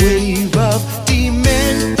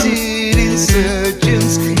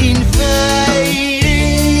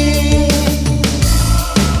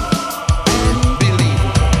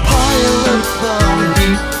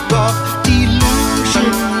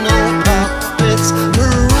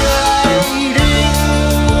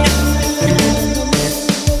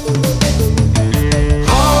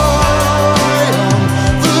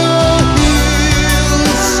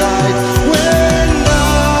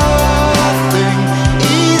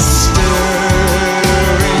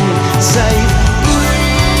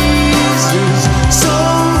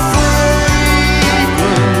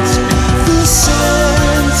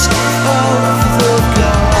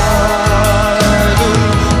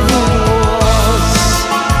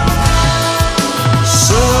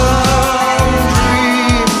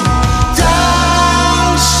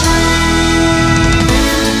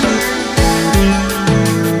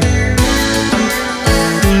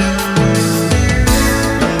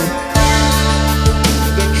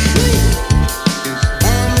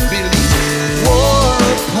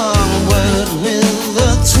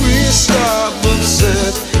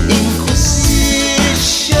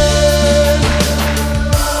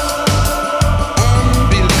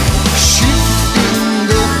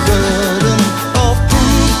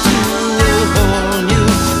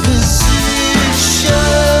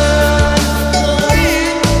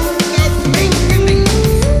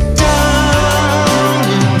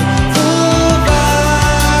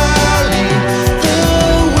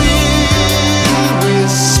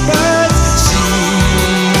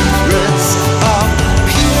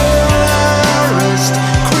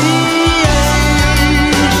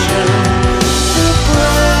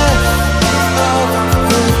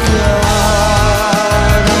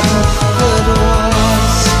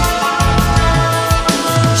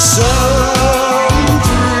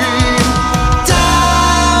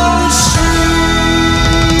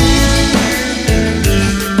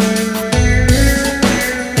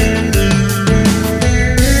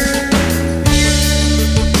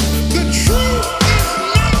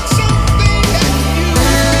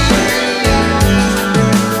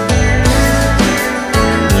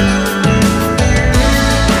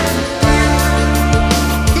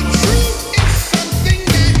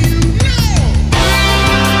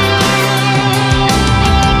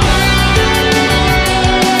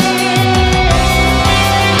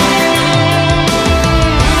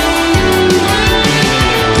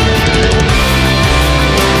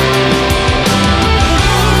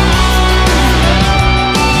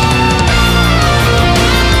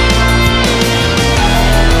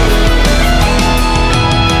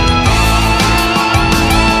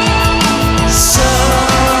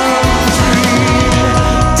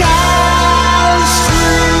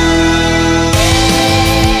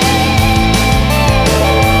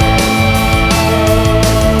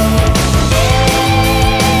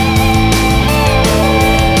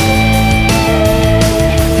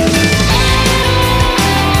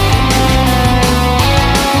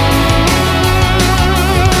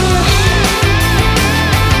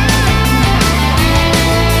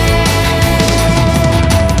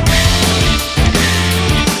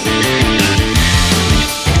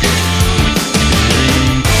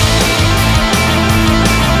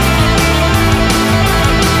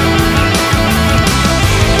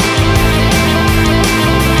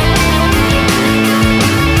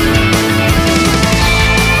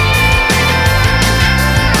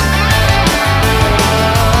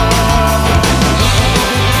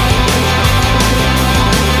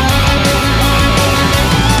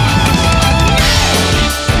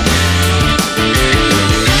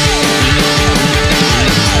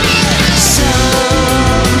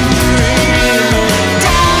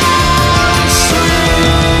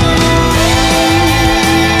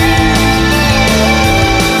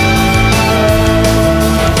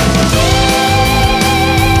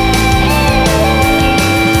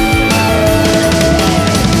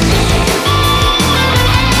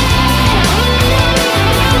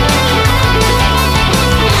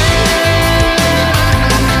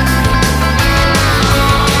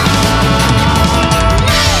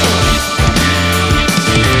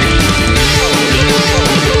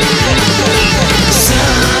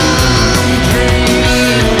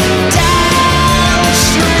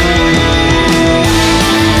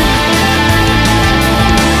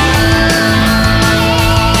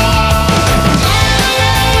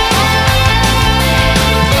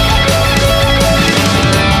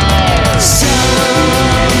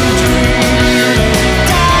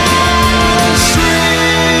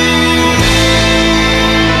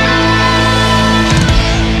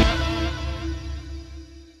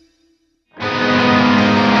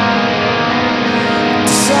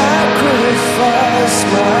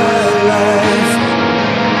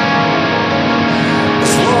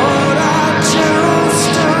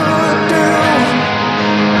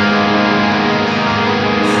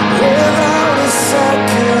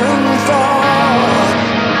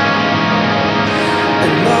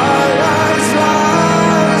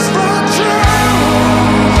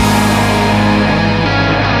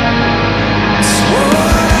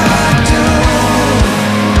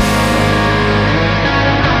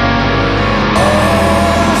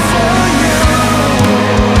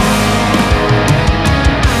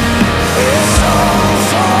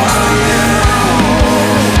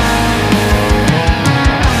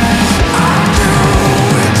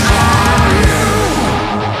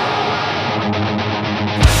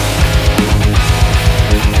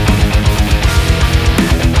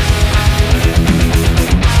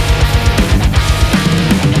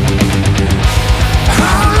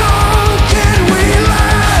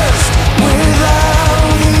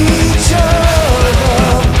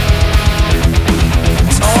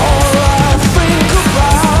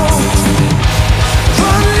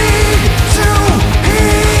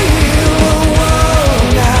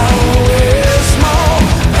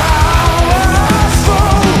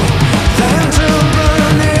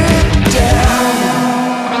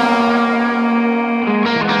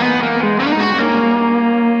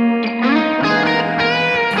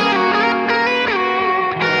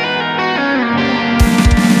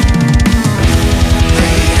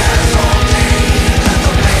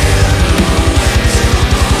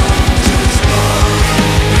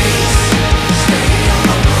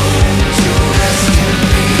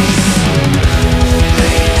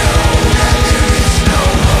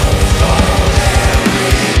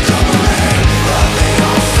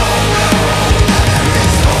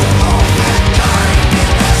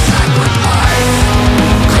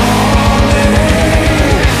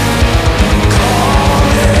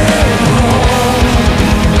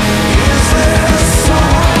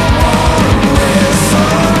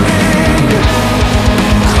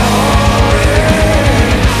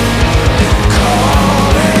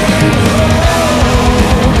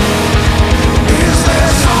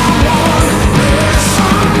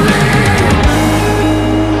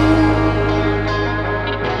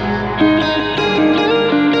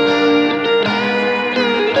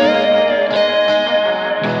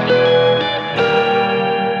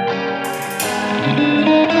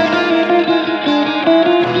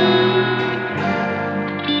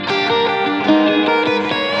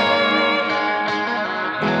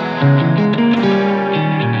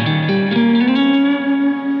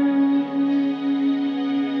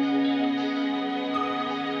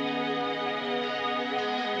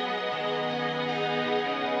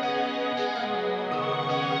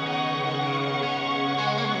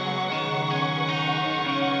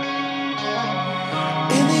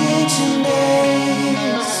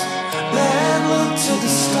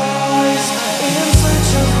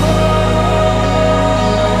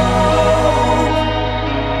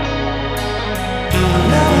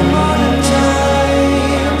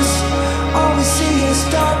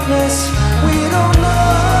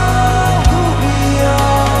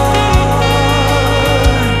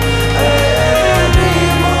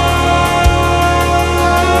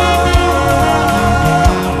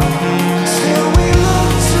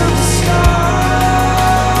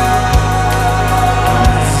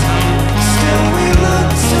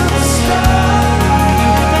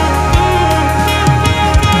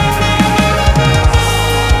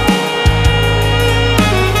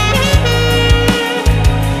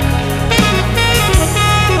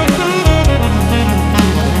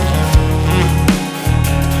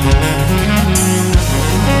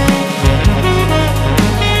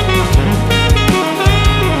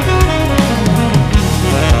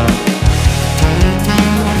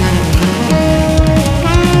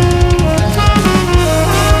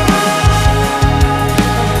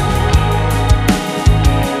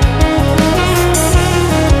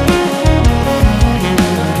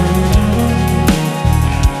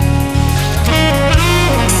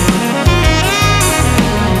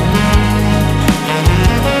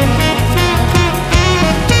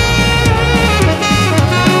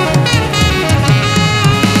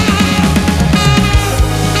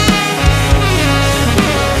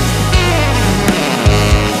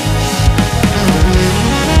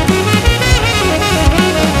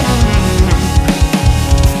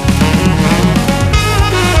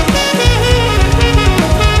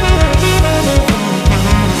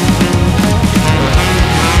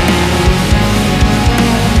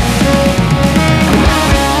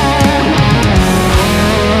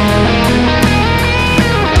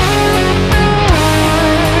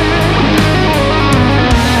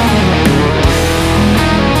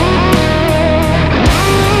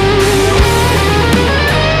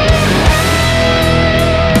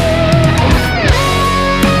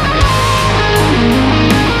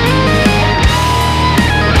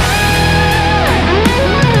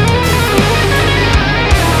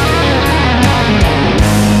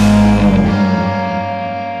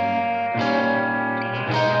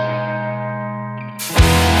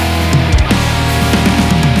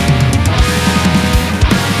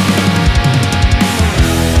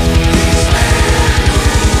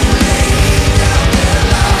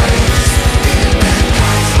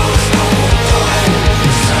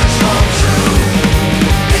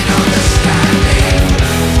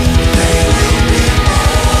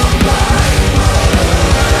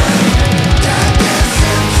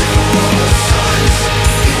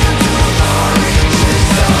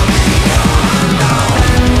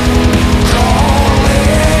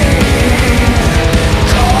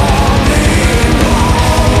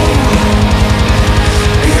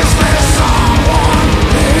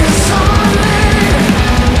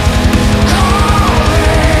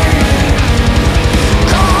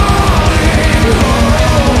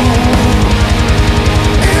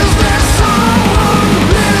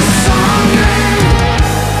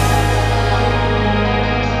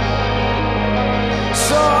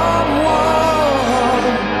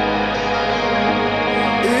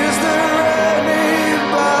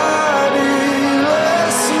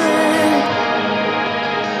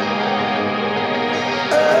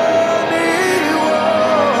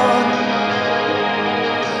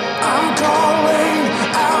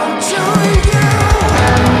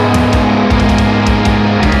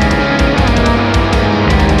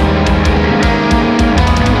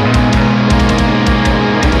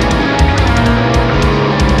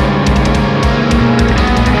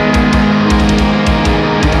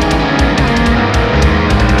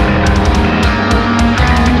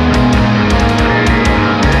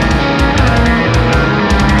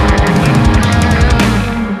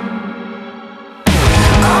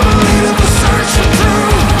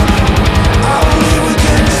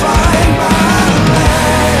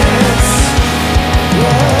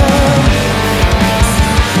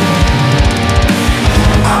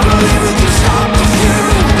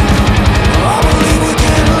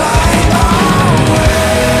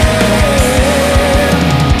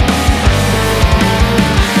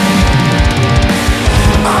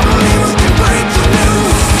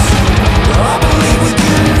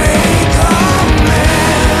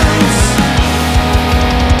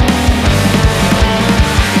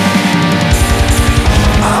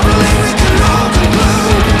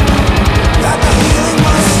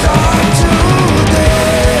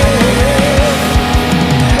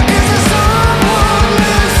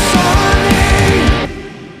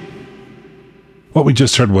What we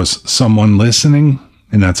just heard was Someone Listening,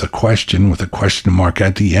 and that's a question with a question mark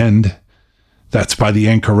at the end. That's by the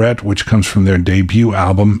Anchorette, which comes from their debut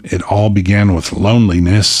album, It All Began With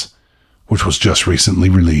Loneliness, which was just recently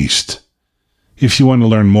released. If you want to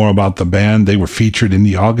learn more about the band, they were featured in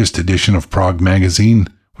the August edition of Prog Magazine,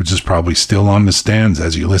 which is probably still on the stands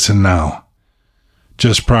as you listen now.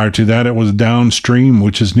 Just prior to that, it was Downstream,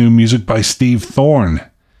 which is new music by Steve Thorne.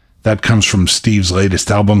 That comes from Steve's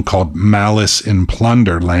latest album called Malice in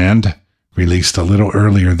Plunderland, released a little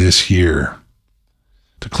earlier this year.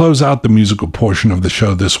 To close out the musical portion of the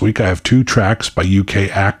show this week, I have 2 tracks by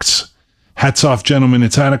UK acts, Hats Off Gentlemen,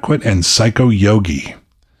 It's Adequate, and Psycho Yogi.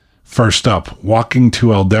 First up, Walking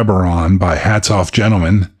to Aldebaran by Hats Off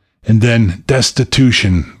Gentlemen, and then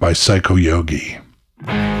Destitution by Psycho Yogi.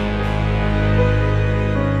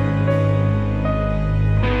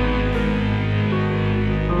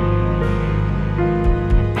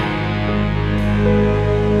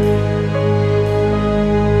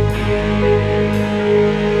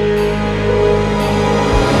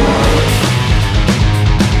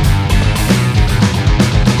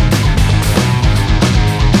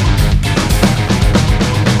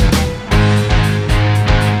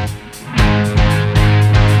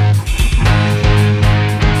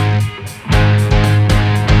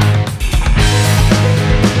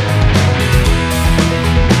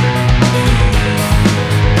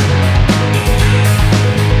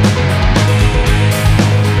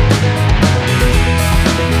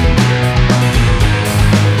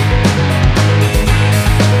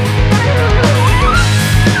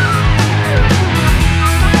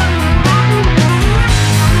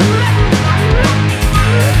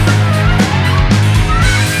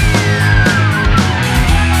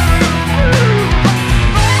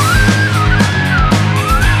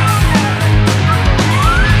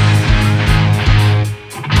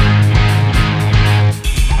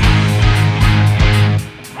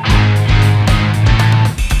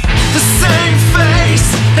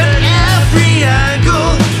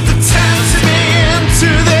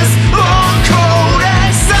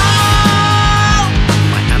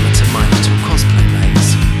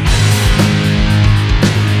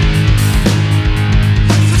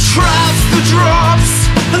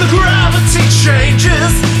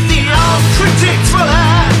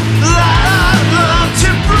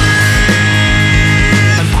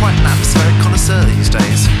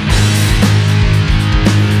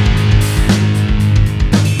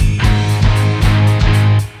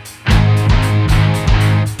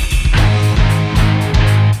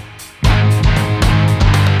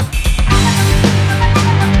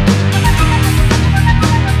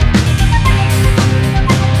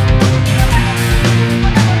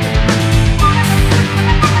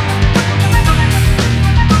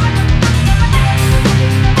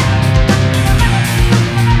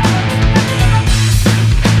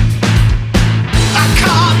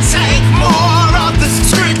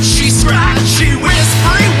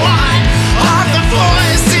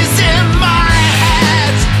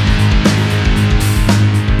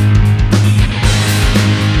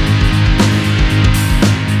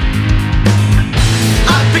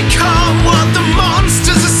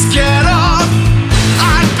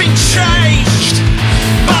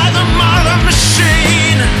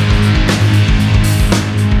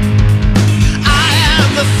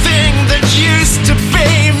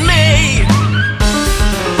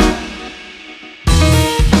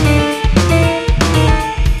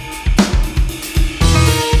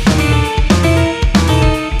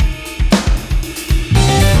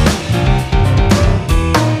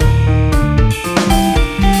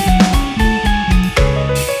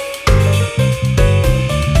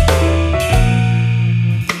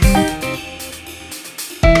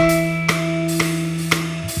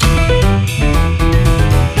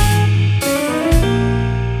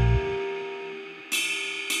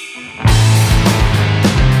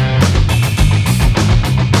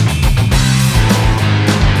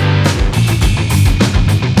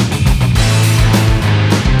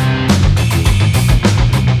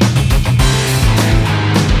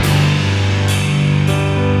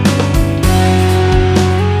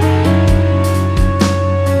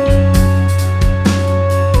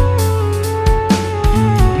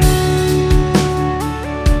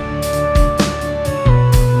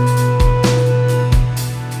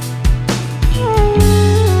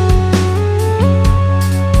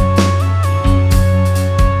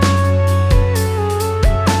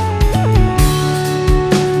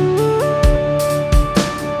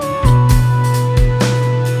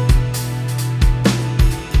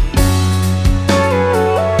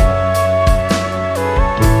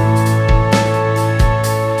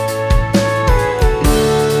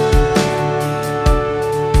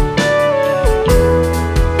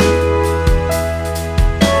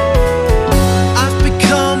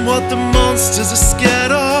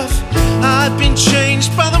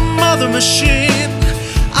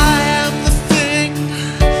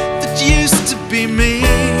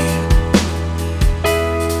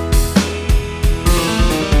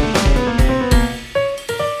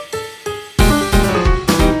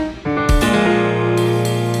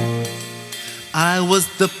 I was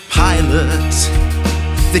the pilot.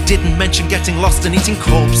 They didn't mention getting lost and eating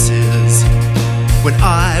corpses. When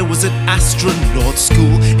I was at astronaut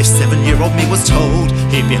school, if 7-year-old me was told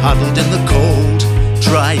he'd be huddled in the cold,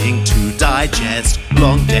 trying to digest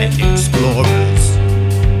long dead explorers,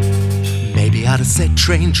 maybe I'd have said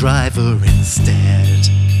train driver instead.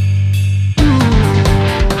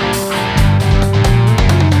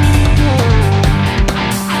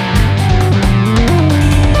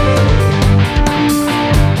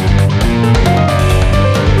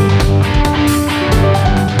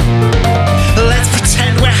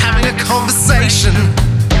 Conversation.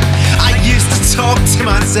 I used to talk to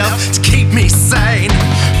myself to keep me sane,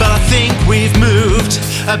 but I think we've moved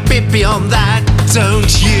a bit beyond that,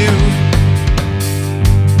 don't you?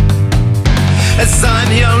 As I'm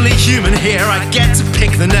the only human here, I get to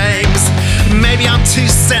pick the names. Maybe I'm too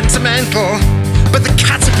sentimental, but the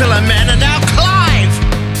caterpillar men are now Clive.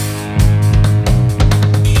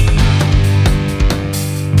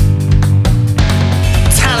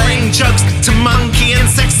 Telling jokes to monkey and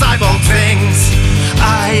sex cyborg things.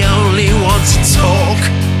 I only want to talk.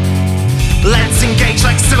 Let's engage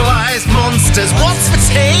like civilized monsters. What's for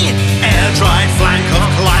tea? Air-dried flank of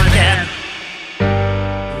Clive again.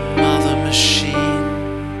 Mother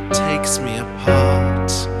machine takes me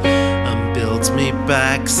apart and builds me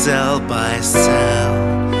back cell by cell,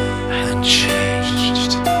 and changed.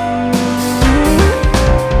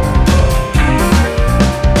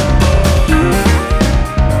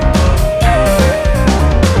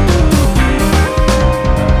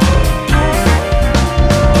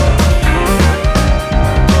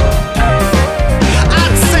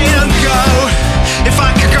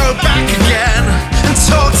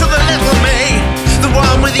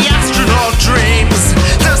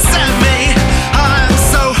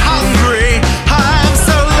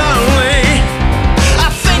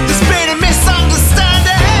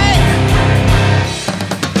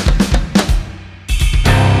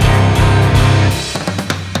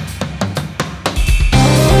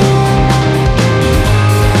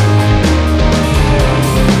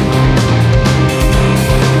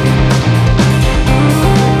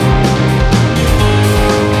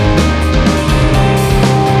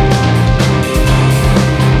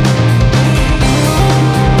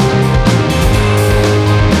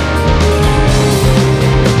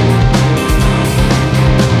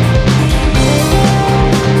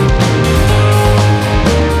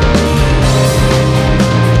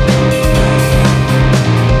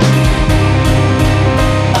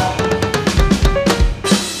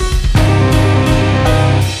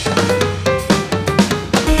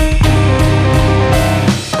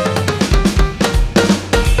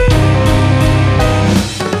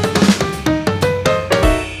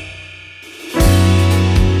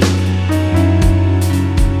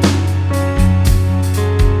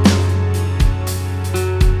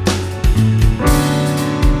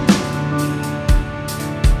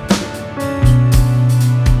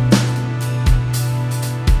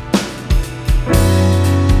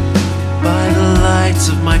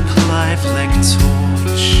 Of my Clive-leg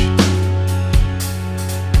torch,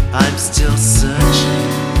 I'm still searching,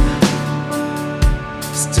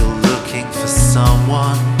 still looking for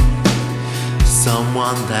someone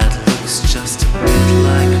that looks just a bit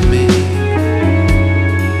like me.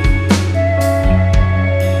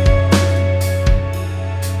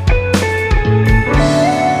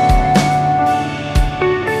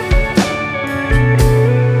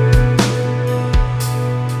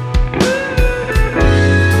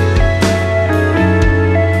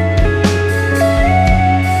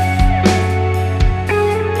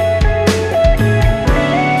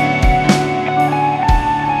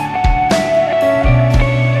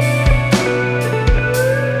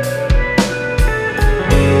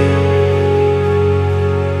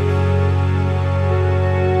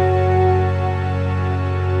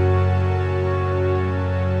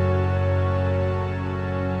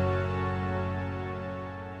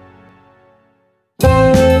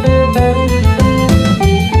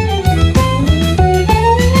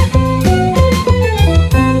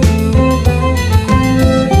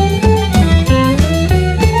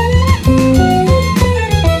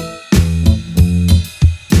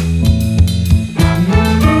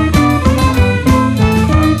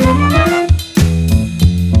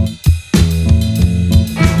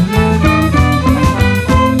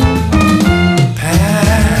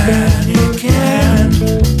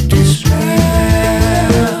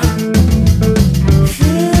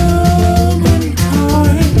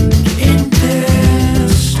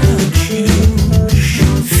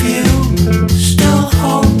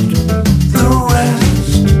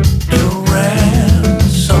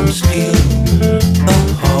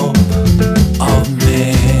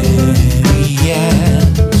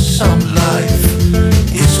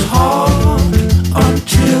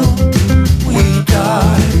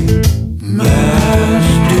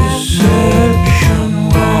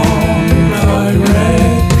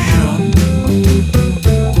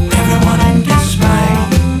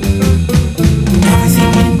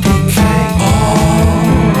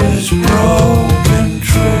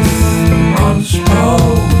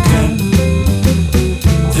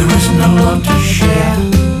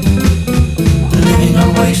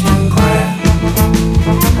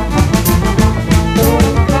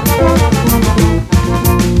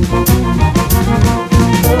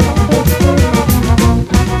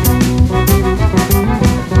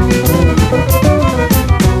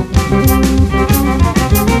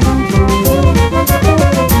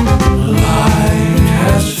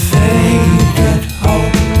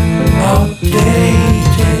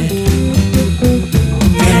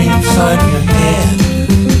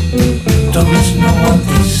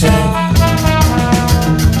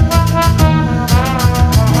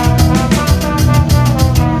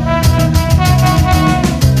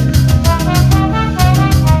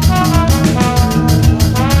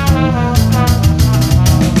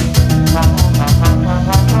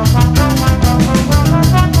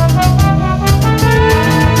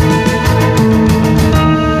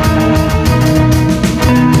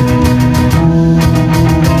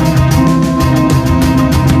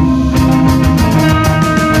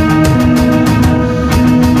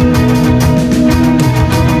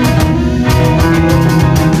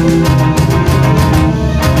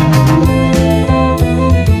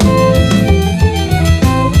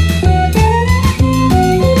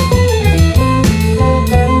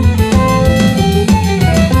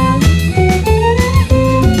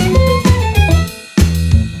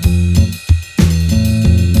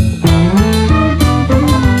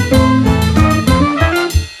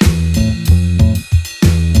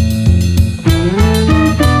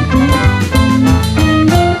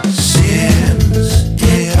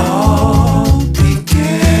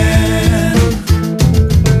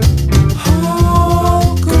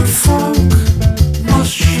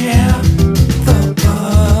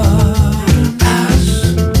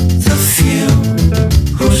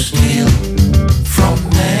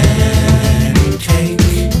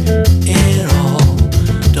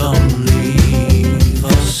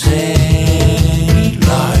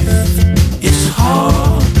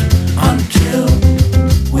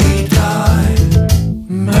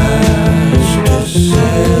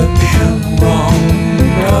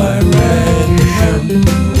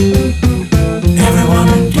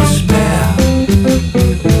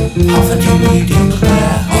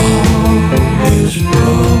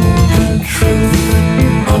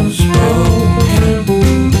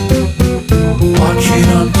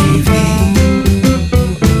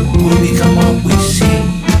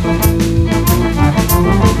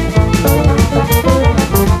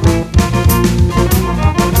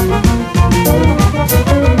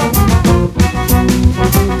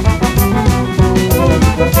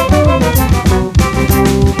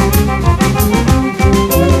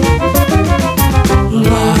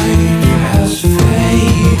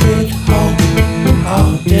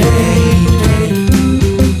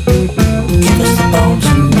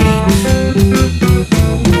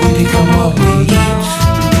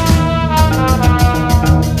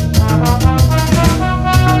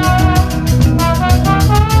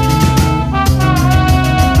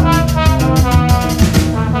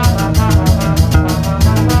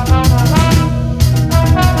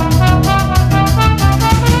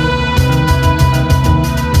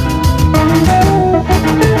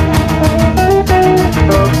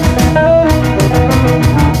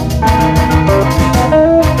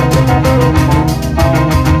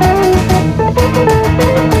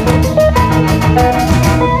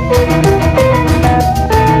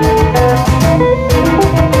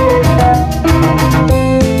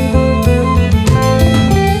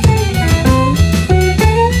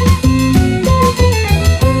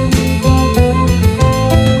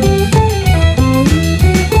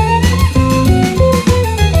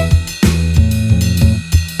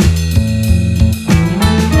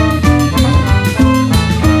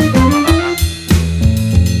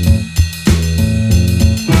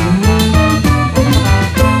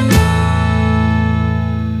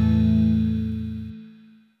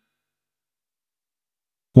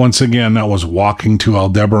 Once again, that was Walking to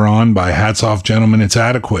Aldebaran by Hats Off Gentlemen, It's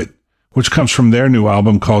Adequate, which comes from their new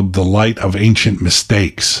album called The Light of Ancient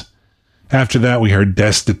Mistakes. After that, we heard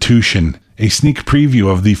Destitution, a sneak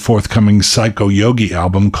preview of the forthcoming Psycho Yogi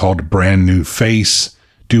album called Brand New Face,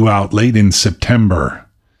 due out late in September.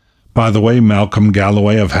 By the way, Malcolm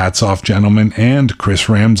Galloway of Hats Off Gentlemen and Chris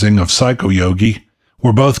Ramsing of Psycho Yogi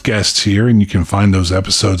were both guests here, and you can find those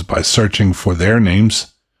episodes by searching for their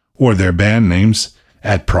names or their band names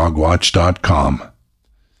at progwatch.com.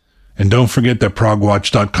 And don't forget that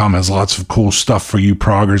progwatch.com has lots of cool stuff for you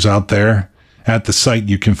proggers out there. At the site,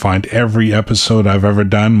 you can find every episode I've ever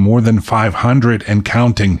done, more than 500 and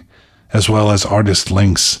counting, as well as artist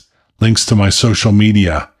links, links to my social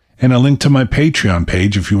media, and a link to my Patreon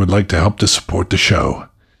page if you would like to help to support the show.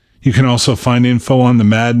 You can also find info on the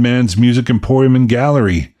Madman's Music Emporium and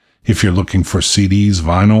Gallery if you're looking for CDs,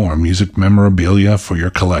 vinyl, or music memorabilia for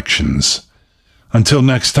your collections. Until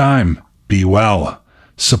next time, be well,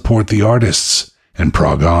 support the artists, and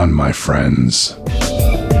prog on, my friends.